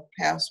will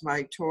pass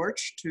my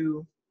torch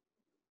to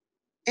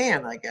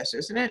Anne, I guess,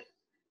 isn't it?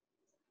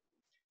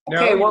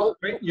 Okay, well,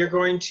 you're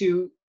going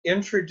to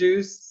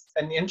introduce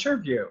an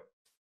interview.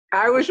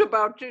 I was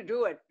about to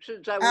do it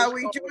since I was. Are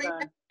we doing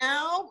it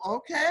now?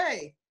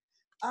 Okay.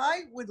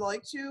 I would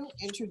like to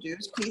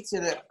introduce Pete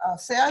did a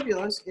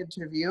fabulous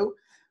interview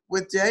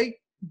with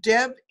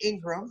Deb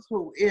Ingram,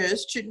 who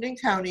is Chittenden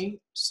County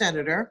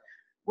Senator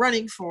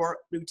running for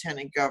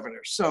Lieutenant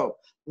Governor. So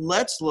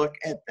let's look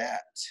at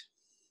that.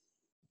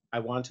 I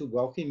want to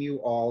welcome you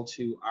all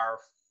to our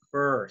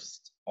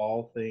first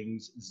All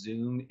Things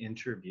Zoom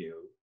interview.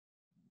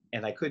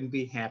 And I couldn't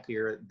be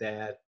happier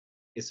that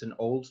it's an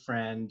old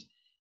friend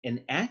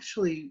and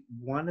actually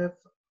one of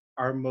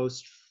our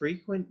most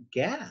frequent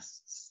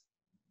guests.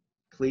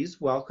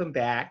 Please welcome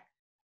back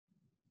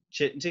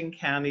Chittenden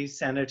County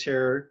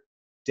Senator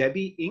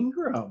Debbie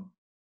Ingram.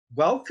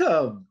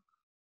 Welcome.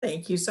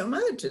 Thank you so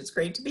much. It's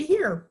great to be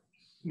here.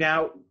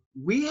 Now,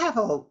 we have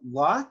a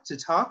lot to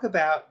talk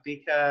about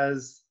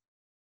because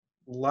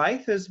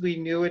life as we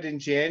knew it in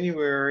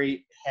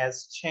January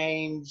has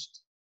changed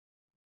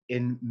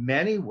in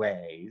many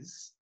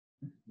ways.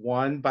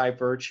 One, by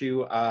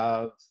virtue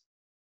of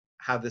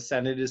how the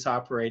Senate is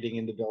operating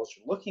in the bills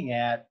you're looking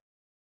at,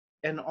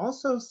 and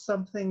also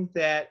something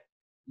that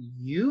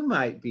you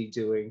might be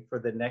doing for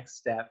the next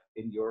step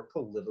in your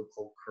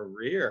political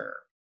career.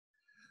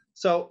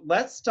 So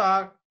let's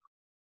talk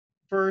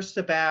first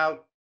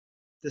about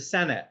the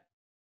Senate.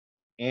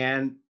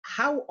 And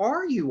how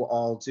are you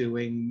all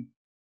doing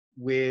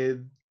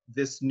with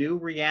this new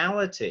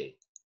reality?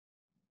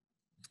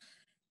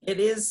 It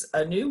is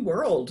a new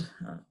world,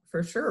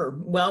 for sure.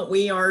 Well,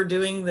 we are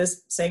doing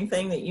this same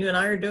thing that you and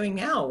I are doing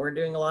now. We're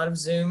doing a lot of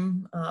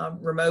Zoom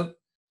remote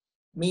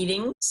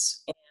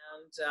meetings.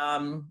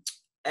 And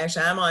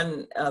actually, I'm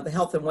on the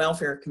Health and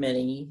Welfare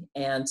Committee.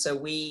 And so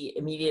we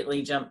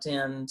immediately jumped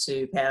in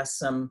to pass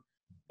some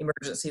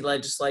emergency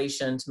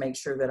legislation to make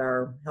sure that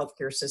our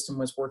healthcare system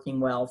was working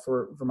well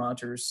for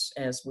Vermonters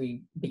as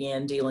we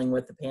began dealing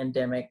with the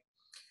pandemic.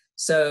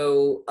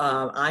 So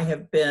I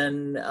have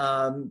been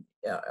on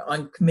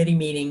committee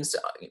meetings,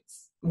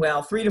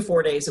 3 to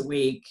 4 days a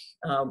week,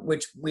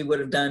 which we would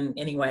have done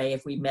anyway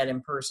if we met in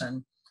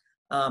person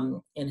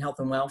in health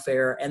and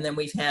welfare. And then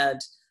we've had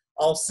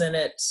all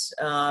Senate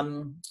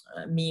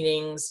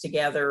meetings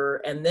together.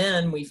 And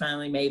then we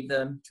finally made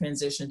the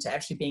transition to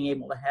actually being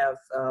able to have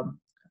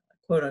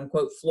quote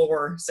unquote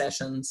floor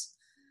sessions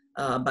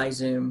by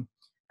Zoom.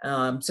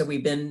 So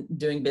we've been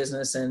doing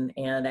business and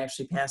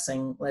actually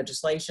passing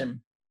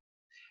legislation.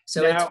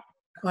 So now, it's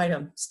quite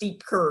a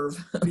steep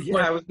curve.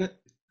 Yeah,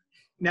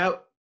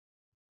 now,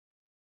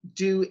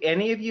 do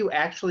any of you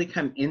actually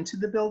come into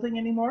the building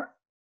anymore?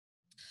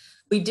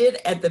 We did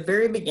at the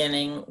very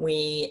beginning.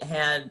 We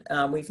had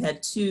we've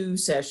had 2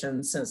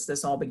 sessions since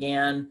this all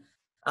began.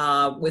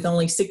 with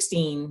only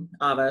 16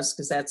 of us,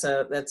 because that's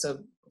a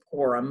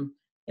quorum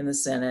in the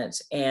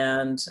Senate,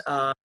 and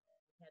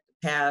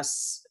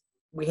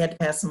we had to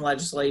pass some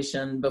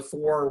legislation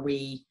before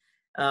we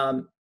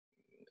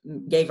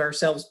gave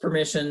ourselves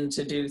permission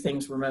to do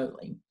things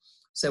remotely.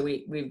 So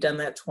we've done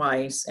that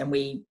twice, and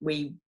we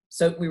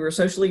were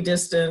socially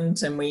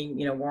distant, and we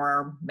wore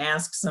our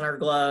masks and our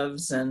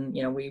gloves, and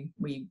we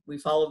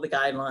followed the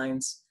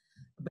guidelines.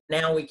 But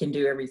now we can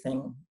do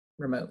everything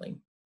remotely.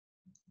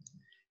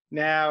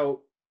 Now,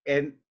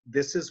 and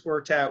this has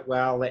worked out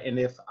well. And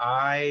if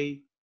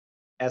I,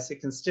 as a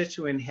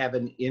constituent, have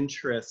an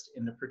interest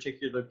in a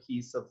particular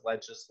piece of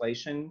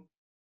legislation,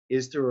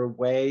 is there a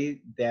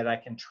way that I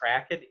can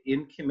track it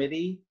in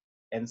committee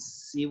and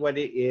see what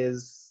it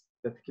is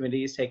that the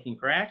committee is taking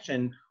for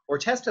action, or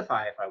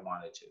testify if I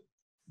wanted to?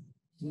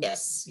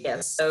 Yes.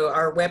 So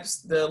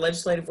the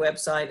legislative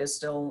website is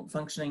still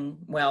functioning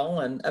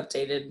well and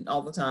updated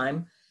all the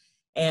time.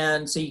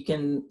 And so you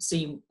can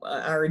see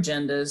our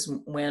agendas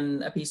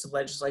when a piece of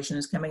legislation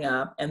is coming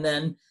up. And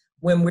then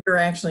when we're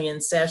actually in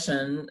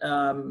session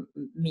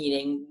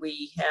meeting,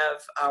 we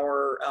have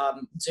our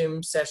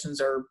Zoom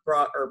sessions are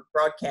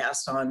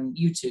broadcast on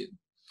YouTube.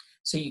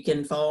 So you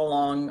can follow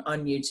along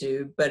on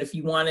YouTube. But if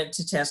you wanted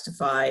to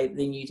testify,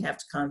 then you'd have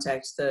to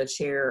contact the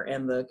chair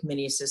and the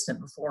committee assistant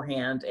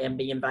beforehand and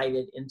be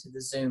invited into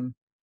the Zoom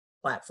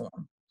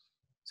platform.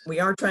 So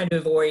we are trying to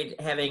avoid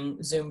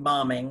having Zoom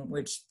bombing,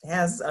 which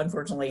has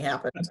unfortunately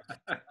happened.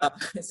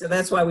 So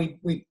that's why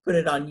we put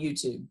it on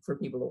YouTube for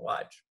people to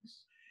watch.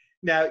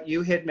 Now,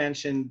 you had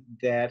mentioned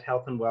that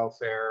health and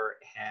welfare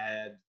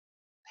had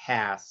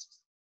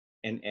passed,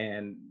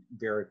 and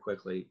very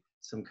quickly,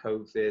 some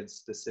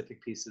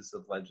COVID-specific pieces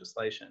of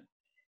legislation.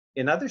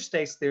 In other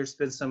states, there's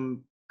been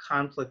some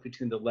conflict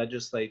between the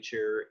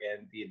legislature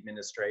and the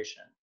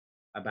administration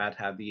about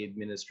how the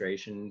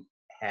administration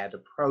had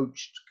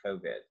approached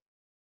COVID.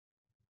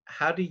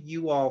 How do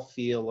you all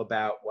feel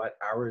about what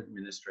our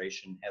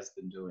administration has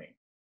been doing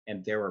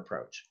and their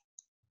approach?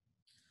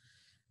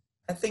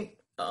 I think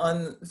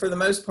for the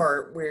most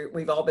part,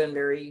 we've all been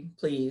very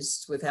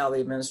pleased with how the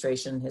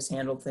administration has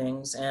handled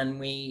things, and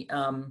we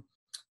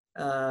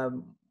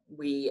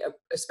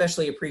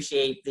especially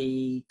appreciate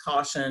the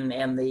caution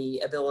and the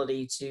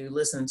ability to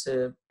listen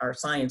to our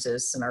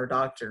scientists and our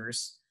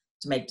doctors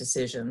to make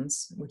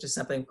decisions, which is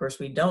something, of course,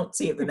 we don't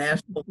see at the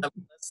national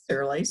level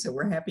necessarily, so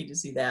we're happy to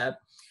see that.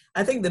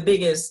 I think the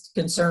biggest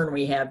concern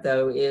we have,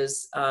 though,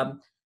 is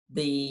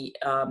the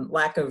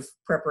lack of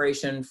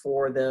preparation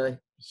for the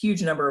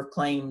huge number of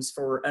claims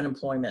for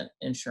unemployment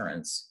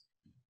insurance,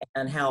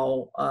 and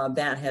how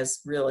that has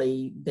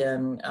really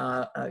been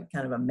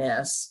kind of a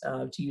mess,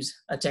 to use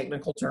a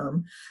technical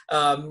term,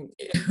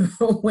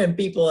 when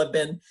people have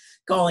been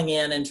calling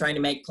in and trying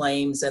to make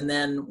claims, and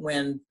then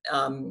when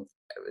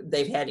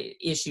they've had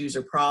issues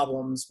or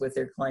problems with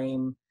their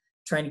claim,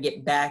 trying to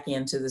get back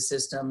into the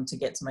system to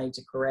get somebody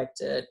to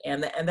correct it.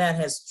 And that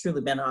has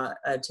truly been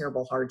a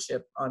terrible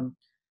hardship on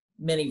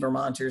many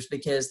Vermonters,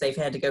 because they've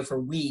had to go for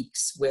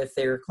weeks with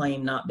their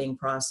claim not being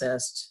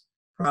processed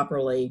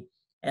properly,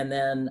 and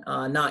then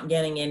not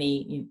having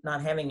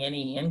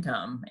any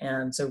income.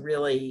 And so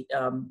really,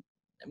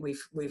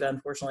 we've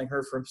unfortunately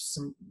heard from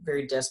some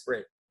very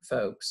desperate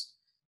folks.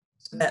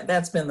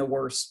 That's been the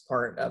worst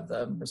part of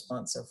the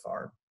response so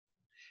far.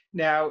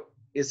 Now,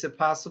 is it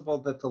possible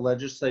that the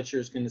legislature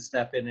is going to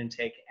step in and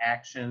take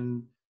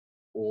action,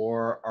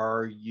 or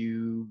are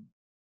you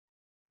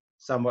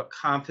somewhat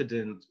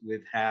confident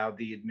with how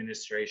the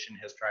administration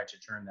has tried to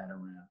turn that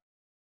around?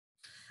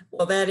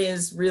 Well, that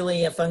is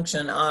really a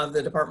function of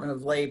the Department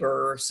of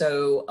Labor.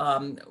 So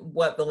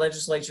what the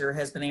legislature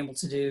has been able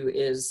to do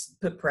is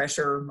put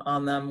pressure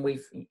on them.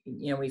 We've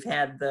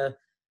had the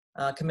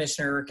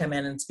commissioner come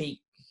in and speak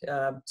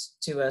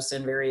to us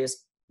in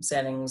various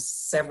settings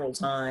several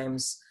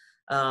times.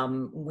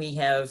 We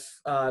have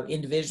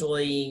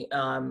individually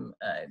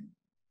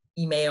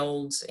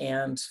emailed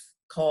and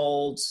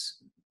called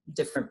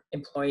different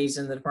employees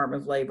in the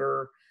Department of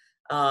Labor.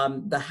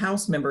 The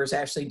House members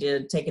actually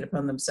did take it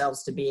upon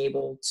themselves to be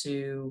able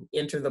to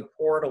enter the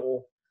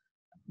portal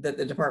that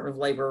the Department of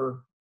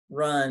Labor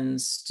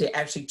runs to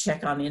actually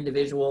check on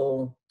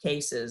individual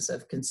cases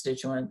of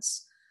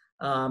constituents.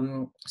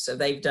 So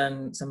they've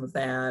done some of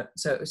that.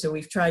 So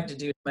we've tried to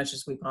do as much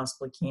as we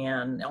possibly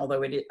can,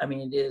 although it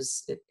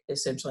is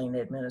essentially an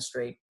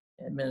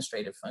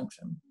administrative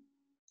function.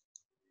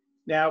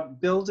 Now,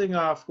 building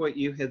off what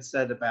you had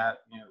said about,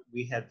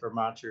 we had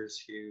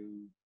Vermonters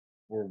who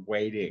were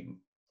waiting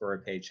for a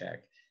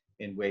paycheck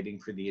and waiting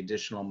for the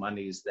additional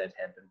monies that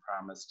had been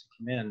promised to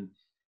come in.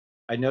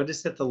 I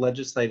noticed that the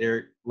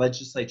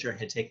legislature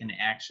had taken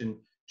action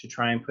to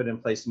try and put in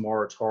place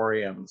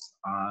moratoriums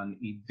on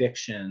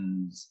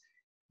evictions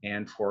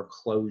and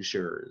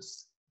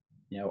foreclosures.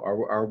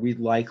 Are we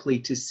likely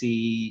to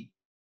see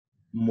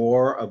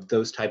more of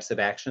those types of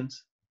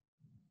actions?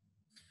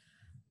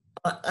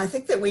 I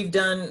think that we've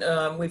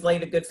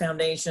laid a good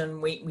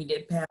foundation. We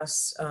did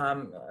pass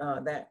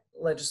that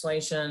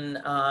legislation.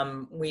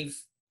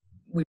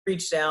 we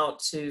reached out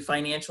to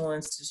financial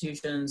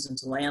institutions and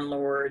to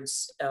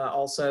landlords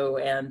also,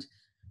 and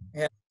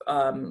have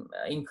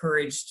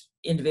encouraged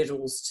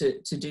individuals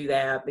to do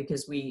that,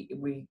 because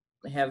we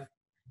have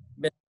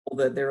been told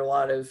that there are a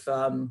lot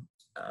of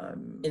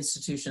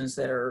institutions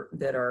that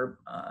are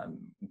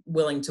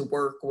willing to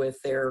work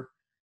with their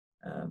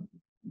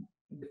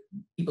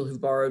people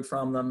who've borrowed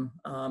from them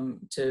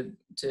to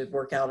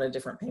work out a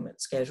different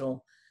payment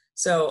schedule.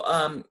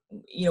 So,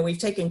 we've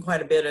taken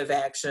quite a bit of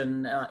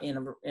action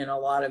in a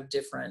lot of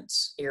different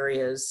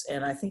areas.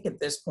 And I think at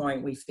this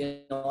point, we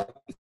feel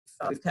like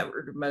we've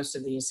covered most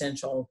of the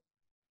essential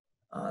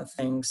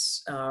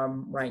things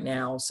right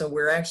now. So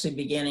we're actually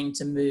beginning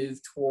to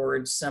move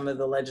towards some of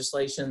the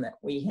legislation that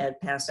we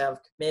had passed out of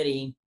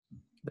committee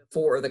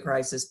before the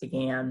crisis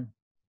began.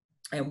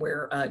 And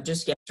we're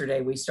just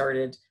yesterday, we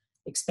started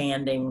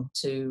expanding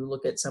to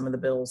look at some of the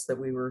bills that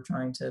we were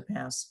trying to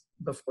pass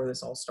before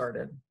this all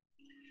started.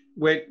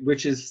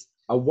 Which is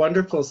a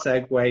wonderful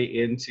segue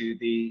into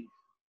the,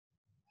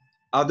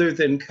 other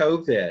than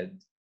COVID,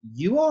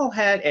 you all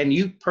had, and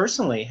you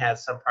personally had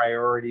some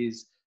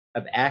priorities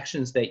of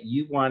actions that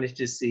you wanted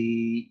to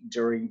see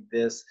during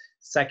this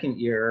second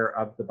year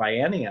of the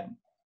biennium.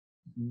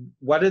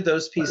 What are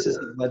those pieces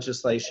of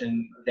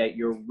legislation that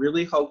you're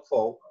really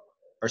hopeful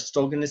are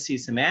still going to see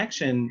some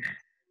action?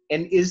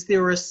 And is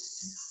there a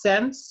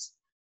sense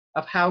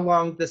of how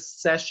long the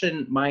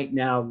session might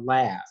now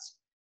last?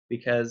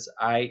 Because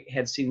I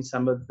had seen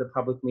some of the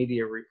public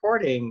media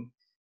reporting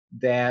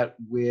that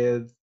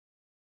with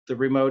the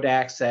remote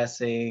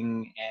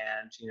accessing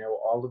and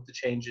all of the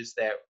changes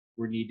that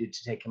were needed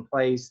to take in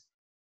place,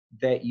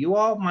 that you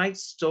all might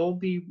still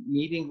be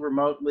meeting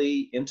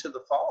remotely into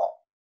the fall.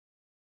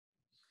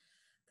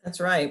 That's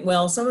right.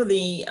 Well, some of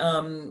the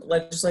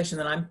legislation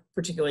that I'm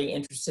particularly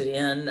interested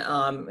in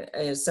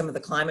is some of the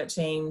climate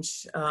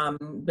change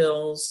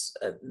bills.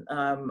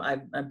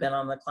 I've been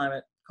on the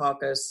Climate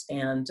Caucus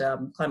and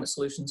Climate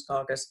Solutions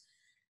Caucus,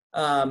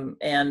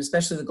 and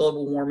especially the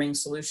Global Warming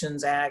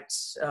Solutions Act.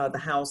 The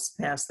House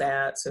passed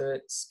that, so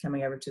it's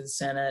coming over to the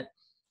Senate.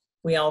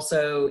 We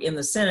also, in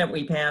the Senate,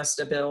 we passed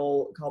a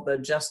bill called the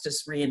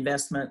Justice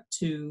Reinvestment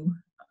II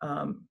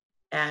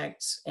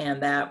Act,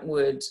 and that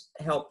would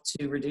help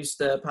to reduce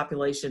the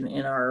population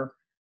in our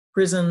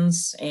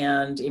prisons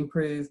and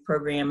improve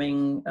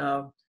programming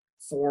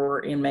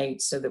for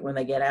inmates so that when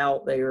they get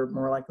out, they are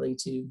more likely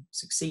to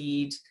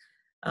succeed.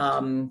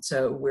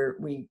 So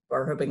we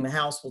are hoping the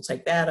House will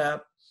take that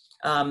up.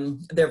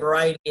 There are a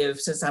variety of,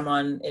 since I'm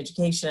on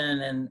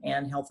education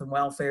and health and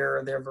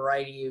welfare, there are a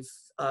variety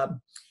of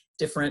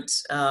different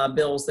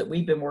bills that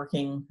we've been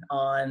working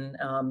on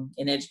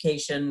in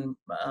education,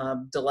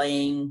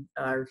 delaying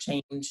our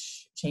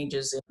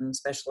changes in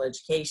special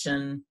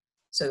education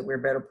so that we're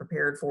better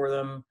prepared for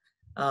them,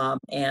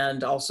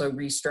 and also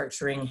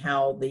restructuring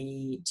how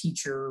the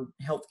teacher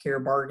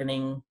healthcare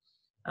bargaining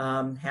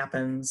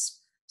happens.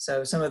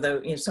 So some of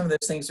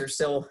those things are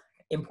still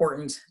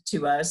important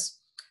to us.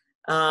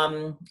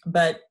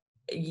 But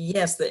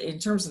yes, in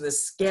terms of the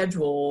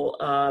schedule,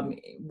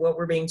 what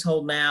we're being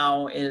told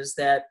now is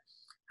that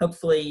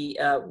hopefully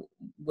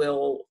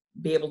we'll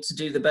be able to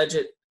do the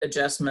budget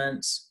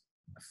adjustments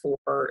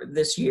for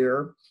this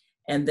year,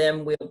 and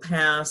then we'll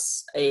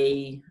pass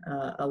a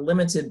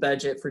limited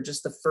budget for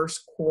just the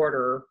first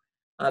quarter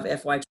of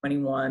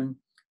FY21.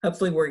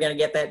 Hopefully we're going to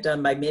get that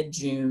done by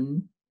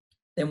mid-June.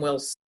 Then we'll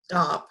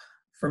stop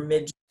from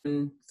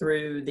mid-June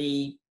through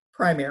the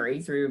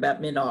primary, through about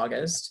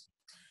mid-August.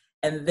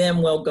 And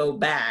then we'll go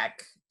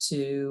back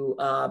to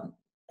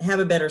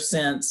have a better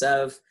sense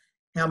of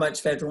how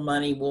much federal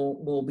money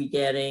we'll be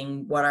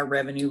getting, what our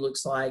revenue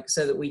looks like,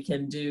 so that we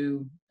can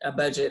do a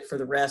budget for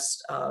the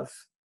rest of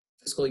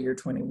fiscal year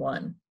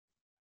 21.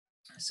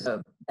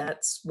 So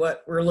that's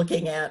what we're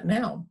looking at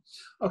now.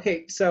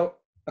 Okay, so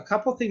a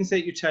couple things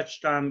that you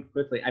touched on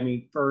quickly. I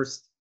mean,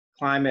 first,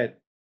 climate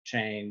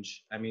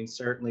change. I mean,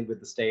 certainly with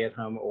the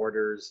stay-at-home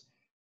orders,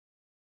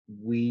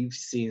 we've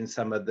seen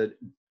some of the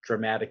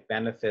dramatic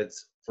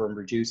benefits from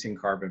reducing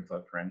carbon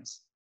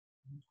footprints.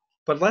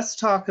 But let's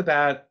talk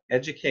about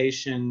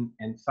education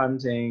and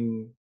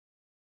funding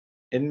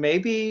in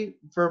maybe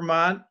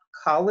Vermont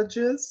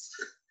colleges.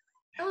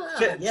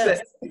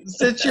 Yes.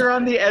 Since you're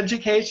on the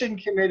education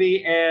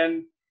committee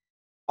and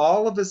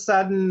all of a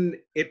sudden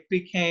it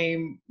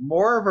became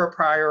more of a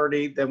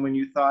priority than when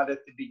you thought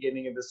at the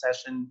beginning of the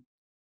session,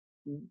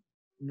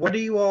 what are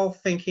you all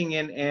thinking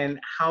and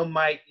how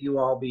might you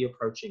all be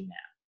approaching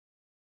that?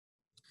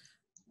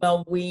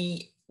 Well,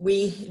 we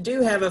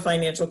do have a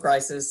financial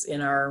crisis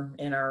in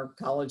our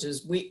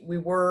colleges. We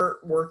were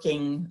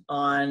working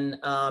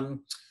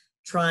on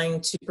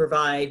trying to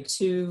provide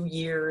 2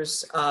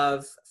 years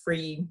of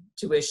free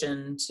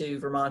tuition to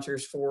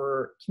Vermonters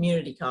for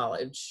community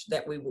college.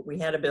 That we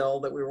had a bill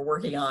that we were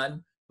working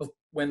on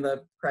when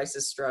the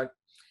crisis struck.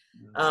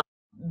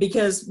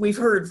 because we've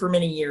heard for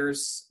many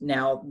years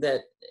now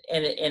that,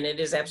 and it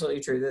is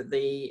absolutely true, that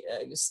the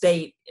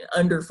state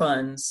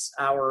underfunds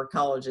our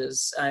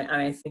colleges.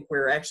 I think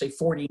we're actually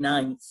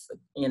 49th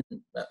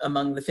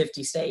among the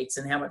 50 states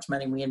in how much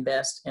money we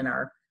invest in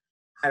our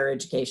higher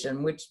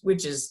education,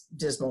 which is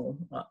dismal,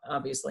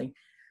 obviously.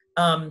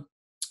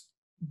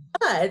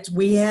 But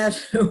we had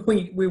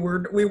we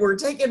were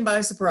taken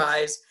by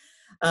surprise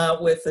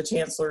with the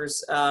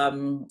chancellor's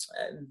kind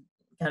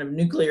of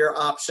nuclear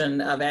option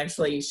of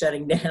actually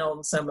shutting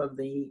down some of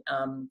the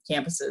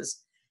campuses,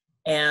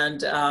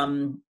 and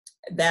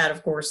that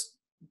of course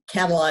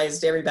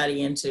catalyzed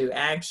everybody into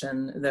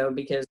action, though,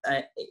 because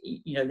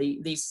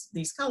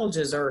these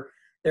colleges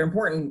they're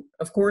important,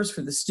 of course,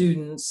 for the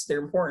students.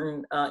 They're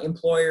important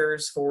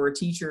employers for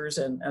teachers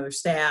and other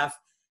staff.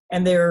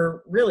 And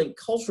they're really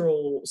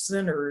cultural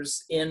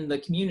centers in the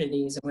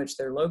communities in which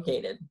they're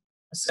located.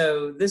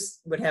 So this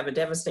would have a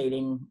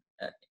devastating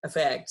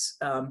effect,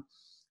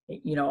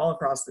 all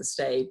across the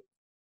state.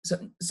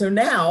 So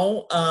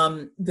now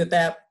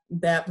that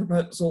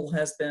proposal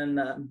has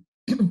been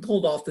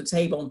pulled off the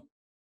table,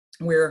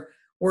 we're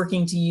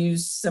working to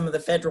use some of the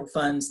federal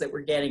funds that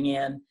we're getting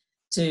in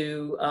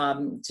to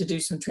do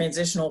some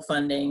transitional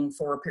funding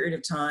for a period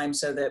of time,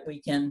 so that we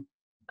can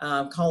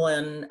call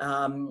in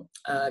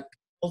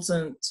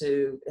consultant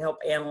to help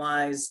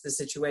analyze the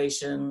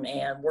situation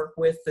and work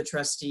with the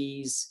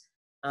trustees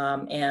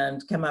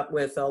and come up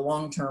with a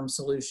long-term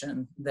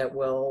solution that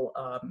will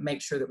make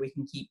sure that we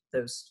can keep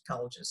those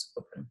colleges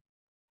open.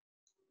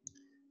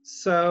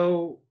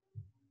 So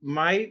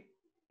might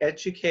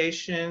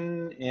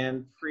education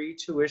and free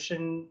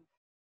tuition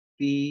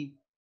be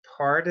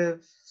part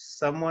of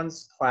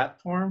someone's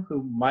platform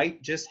who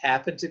might just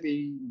happen to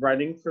be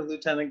running for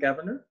lieutenant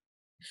governor?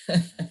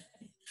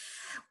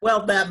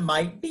 Well, that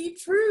might be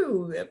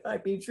true. That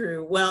might be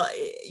true. Well,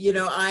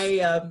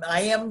 I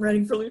am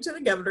running for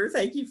lieutenant governor.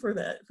 Thank you for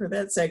that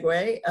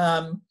segue.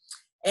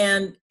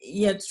 And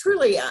yeah,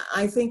 truly,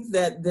 I think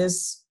that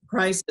this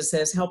crisis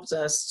has helped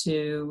us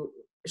to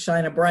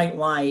shine a bright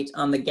light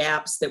on the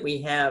gaps that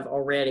we have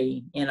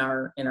already in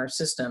our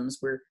systems.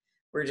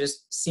 We're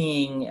just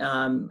seeing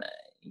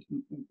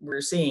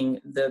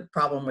the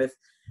problem with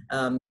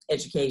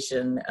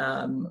education.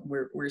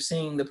 We're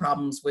seeing the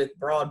problems with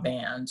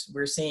broadband.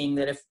 We're seeing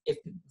that if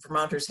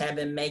Vermonters had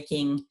been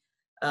making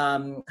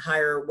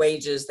higher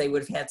wages, they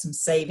would have had some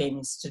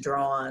savings to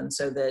draw on,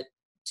 so that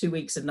 2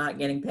 weeks of not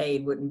getting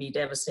paid wouldn't be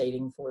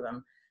devastating for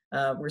them.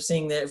 We're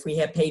seeing that if we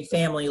had paid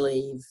family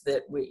leave,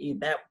 that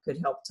could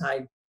help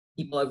tide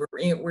people over.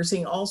 We're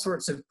seeing all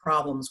sorts of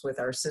problems with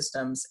our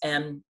systems.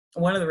 And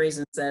one of the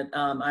reasons that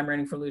I'm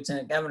running for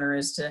lieutenant governor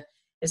is to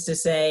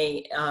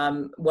say,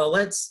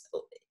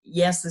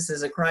 yes, this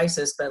is a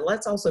crisis, but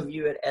let's also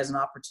view it as an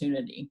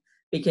opportunity,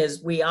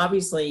 because we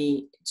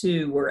obviously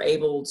too were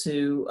able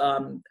to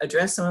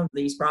address some of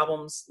these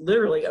problems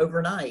literally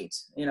overnight.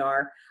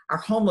 Our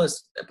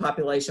homeless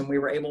population, we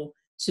were able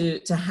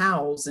to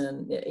house,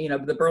 and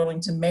the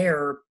Burlington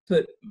mayor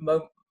put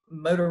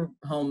motor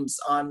homes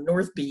on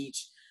North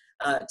Beach.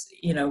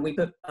 We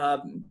put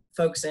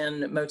folks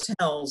in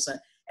motels.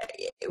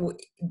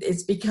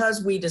 It's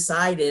because we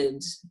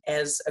decided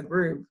as a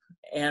group,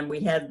 and we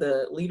had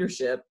the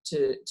leadership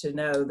to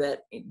know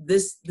that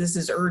this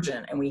is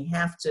urgent and we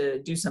have to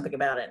do something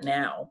about it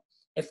now.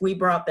 If we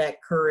brought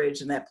that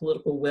courage and that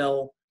political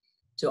will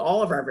to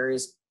all of our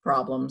various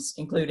problems,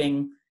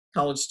 including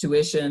college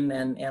tuition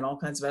and all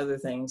kinds of other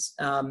things,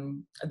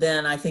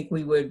 then I think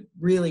we would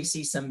really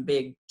see some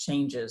big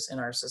changes in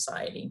our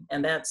society.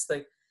 And that's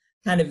the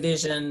kind of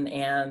vision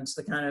and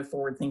the kind of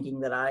forward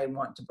thinking that I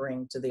want to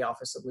bring to the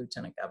office of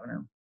lieutenant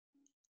governor.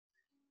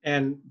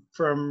 And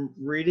from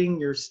reading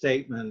your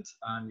statement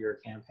on your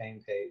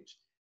campaign page,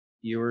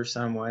 you are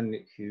someone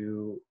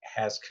who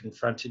has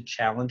confronted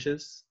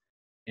challenges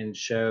and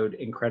showed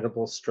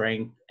incredible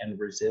strength and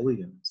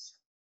resilience.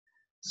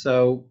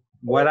 So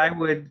what I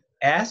would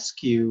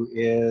ask you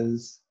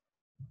is,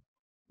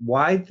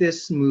 why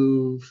this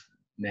move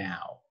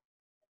now?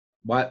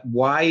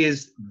 Why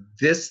is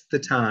this the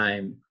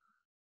time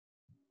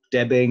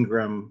Deb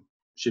Ingram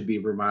should be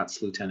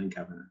Vermont's lieutenant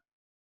governor?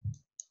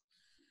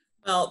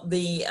 Well,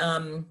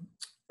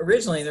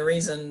 originally the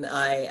reason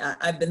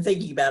I've been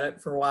thinking about it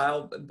for a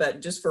while,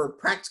 but just for a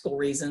practical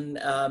reason,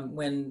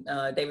 when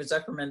David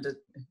Zuckerman,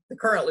 the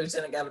current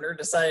lieutenant governor,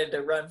 decided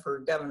to run for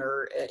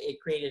governor, it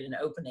created an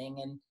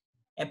opening.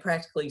 And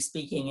practically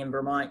speaking, in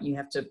Vermont, you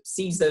have to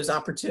seize those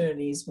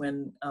opportunities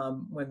when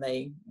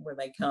they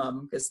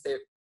come, because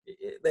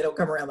they don't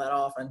come around that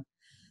often.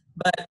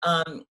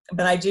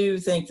 But I do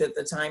think that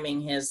the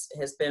timing has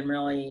been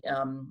really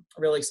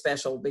really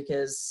special,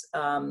 because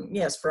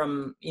yes,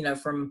 from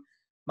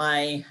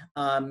my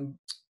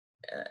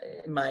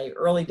my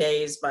early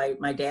days,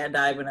 my dad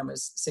died when I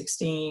was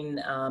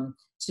 16,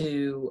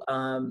 to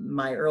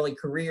my early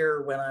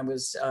career when I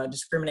was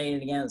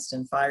discriminated against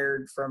and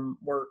fired from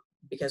work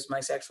because of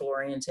my sexual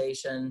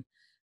orientation,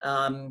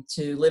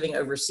 to living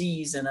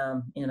overseas in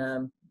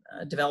a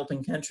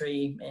developing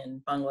country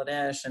in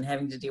Bangladesh and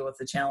having to deal with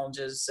the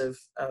challenges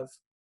of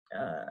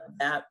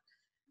that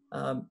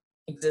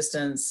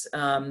existence,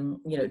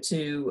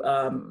 to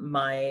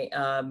my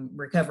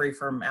recovery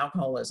from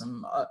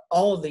alcoholism.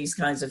 All of these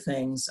kinds of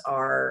things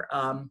are,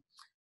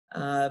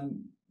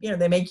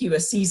 they make you a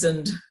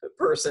seasoned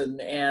person,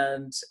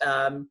 and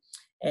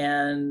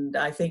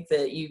I think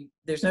that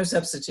there's no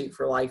substitute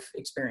for life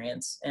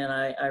experience. And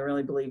I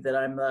really believe that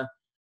I'm the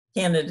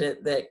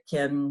candidate that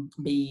can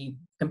be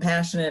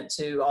compassionate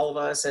to all of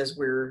us as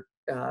we're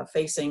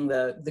facing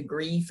the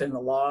grief and the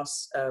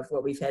loss of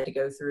what we've had to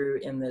go through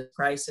in this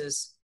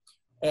crisis,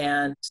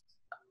 and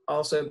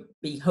also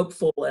be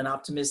hopeful and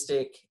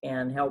optimistic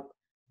and help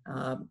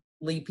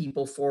lead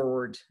people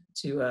forward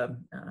to a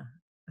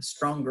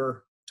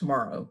stronger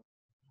tomorrow.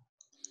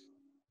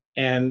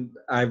 And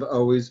I've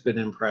always been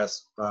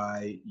impressed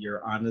by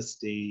your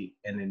honesty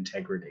and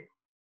integrity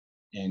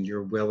and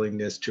your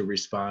willingness to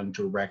respond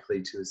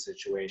directly to a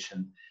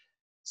situation.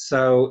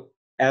 So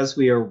as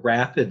we are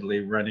rapidly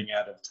running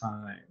out of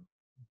time,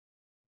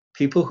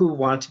 people who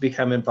want to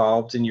become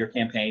involved in your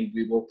campaign,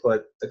 we will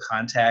put the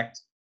contact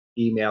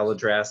email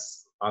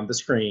address on the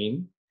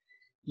screen.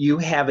 You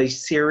have a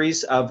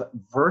series of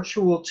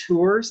virtual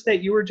tours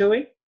that you are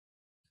doing?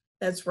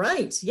 That's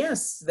right.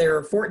 Yes, there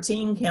are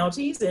 14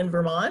 counties in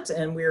Vermont,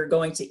 and we're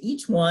going to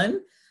each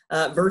one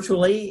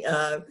virtually,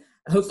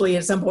 hopefully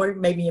at some point,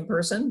 maybe in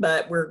person,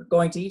 but we're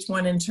going to each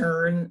one in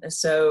turn.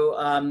 So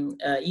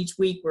each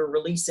week we're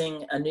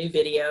releasing a new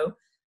video.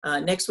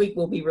 Next week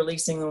we'll be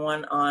releasing the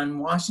one on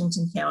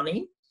Washington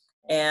County,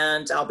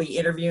 and I'll be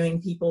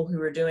interviewing people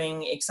who are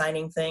doing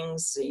exciting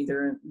things,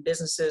 either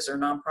businesses or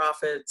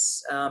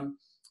nonprofits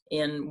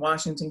in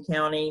Washington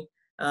County,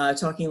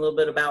 talking a little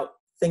bit about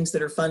things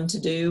that are fun to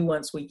do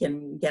once we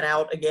can get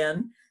out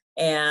again,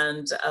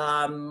 and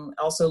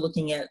also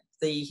looking at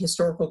the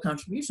historical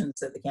contributions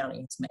that the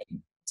county has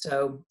made.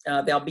 So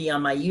they'll be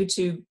on my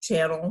YouTube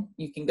channel.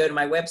 You can go to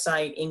my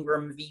website,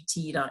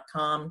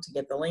 ingramvt.com, to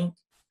get the link.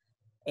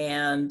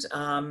 And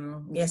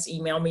yes,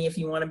 email me if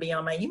you want to be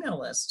on my email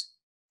list.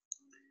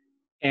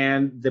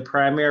 And the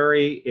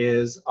primary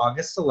is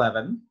August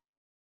 11.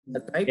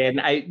 That's right.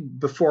 And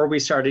before we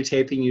started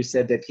taping, you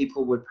said that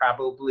people would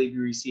probably be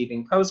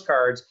receiving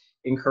postcards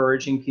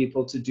encouraging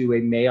people to do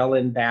a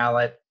mail-in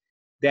ballot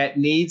that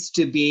needs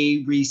to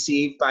be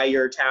received by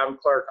your town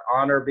clerk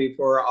on or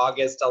before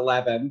August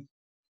 11th.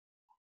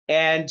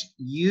 And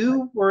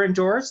you were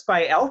endorsed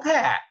by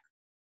LPAC.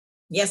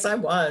 Yes, I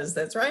was.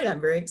 That's right. I'm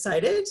very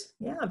excited.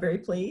 Yeah, I'm very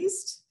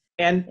pleased.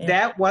 And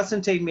that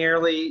wasn't a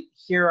merely,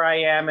 here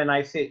I am and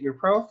I fit your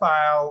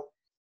profile.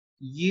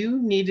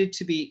 You needed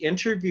to be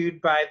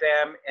interviewed by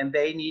them, and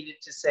they needed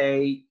to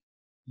say,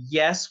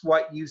 yes,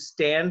 what you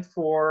stand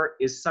for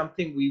is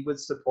something we would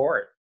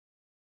support.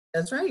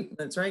 That's right.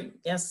 That's right.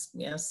 Yes,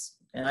 yes.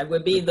 And I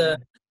would be the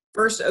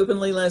first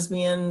openly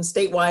lesbian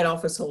statewide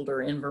office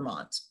holder in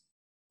Vermont.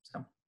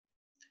 So.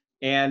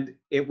 And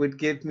it would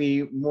give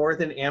me more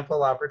than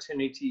ample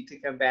opportunity to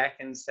come back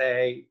and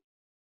say,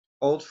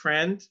 old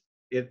friend,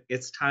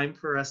 it's time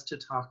for us to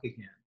talk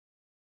again.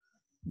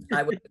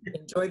 I would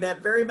enjoy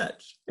that very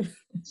much.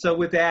 So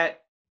with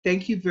that,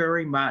 thank you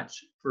very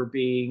much for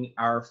being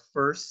our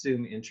first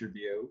Zoom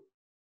interview,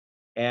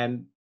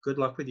 and good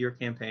luck with your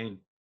campaign.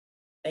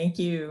 Thank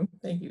you.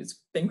 Thank you.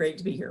 It's been great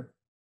to be here.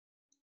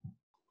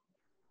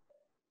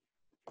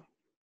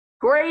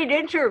 Great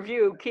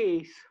interview,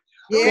 Keith.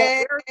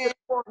 Yeah. Very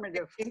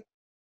informative.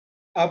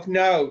 Of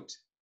note,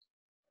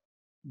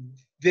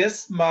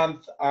 this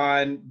month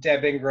on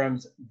Deb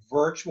Ingram's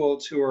virtual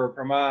tour of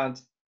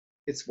Vermont,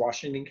 it's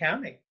Washington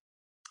County.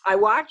 I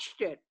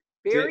watched it.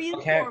 Very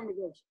Okay.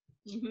 informative.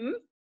 Mm-hmm.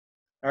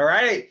 All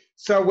right.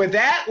 So with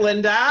that,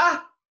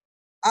 Linda.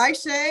 I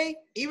say,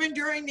 even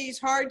during these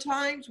hard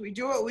times, we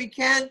do what we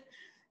can,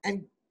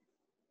 and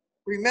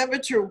remember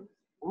to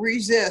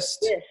resist.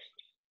 Yes.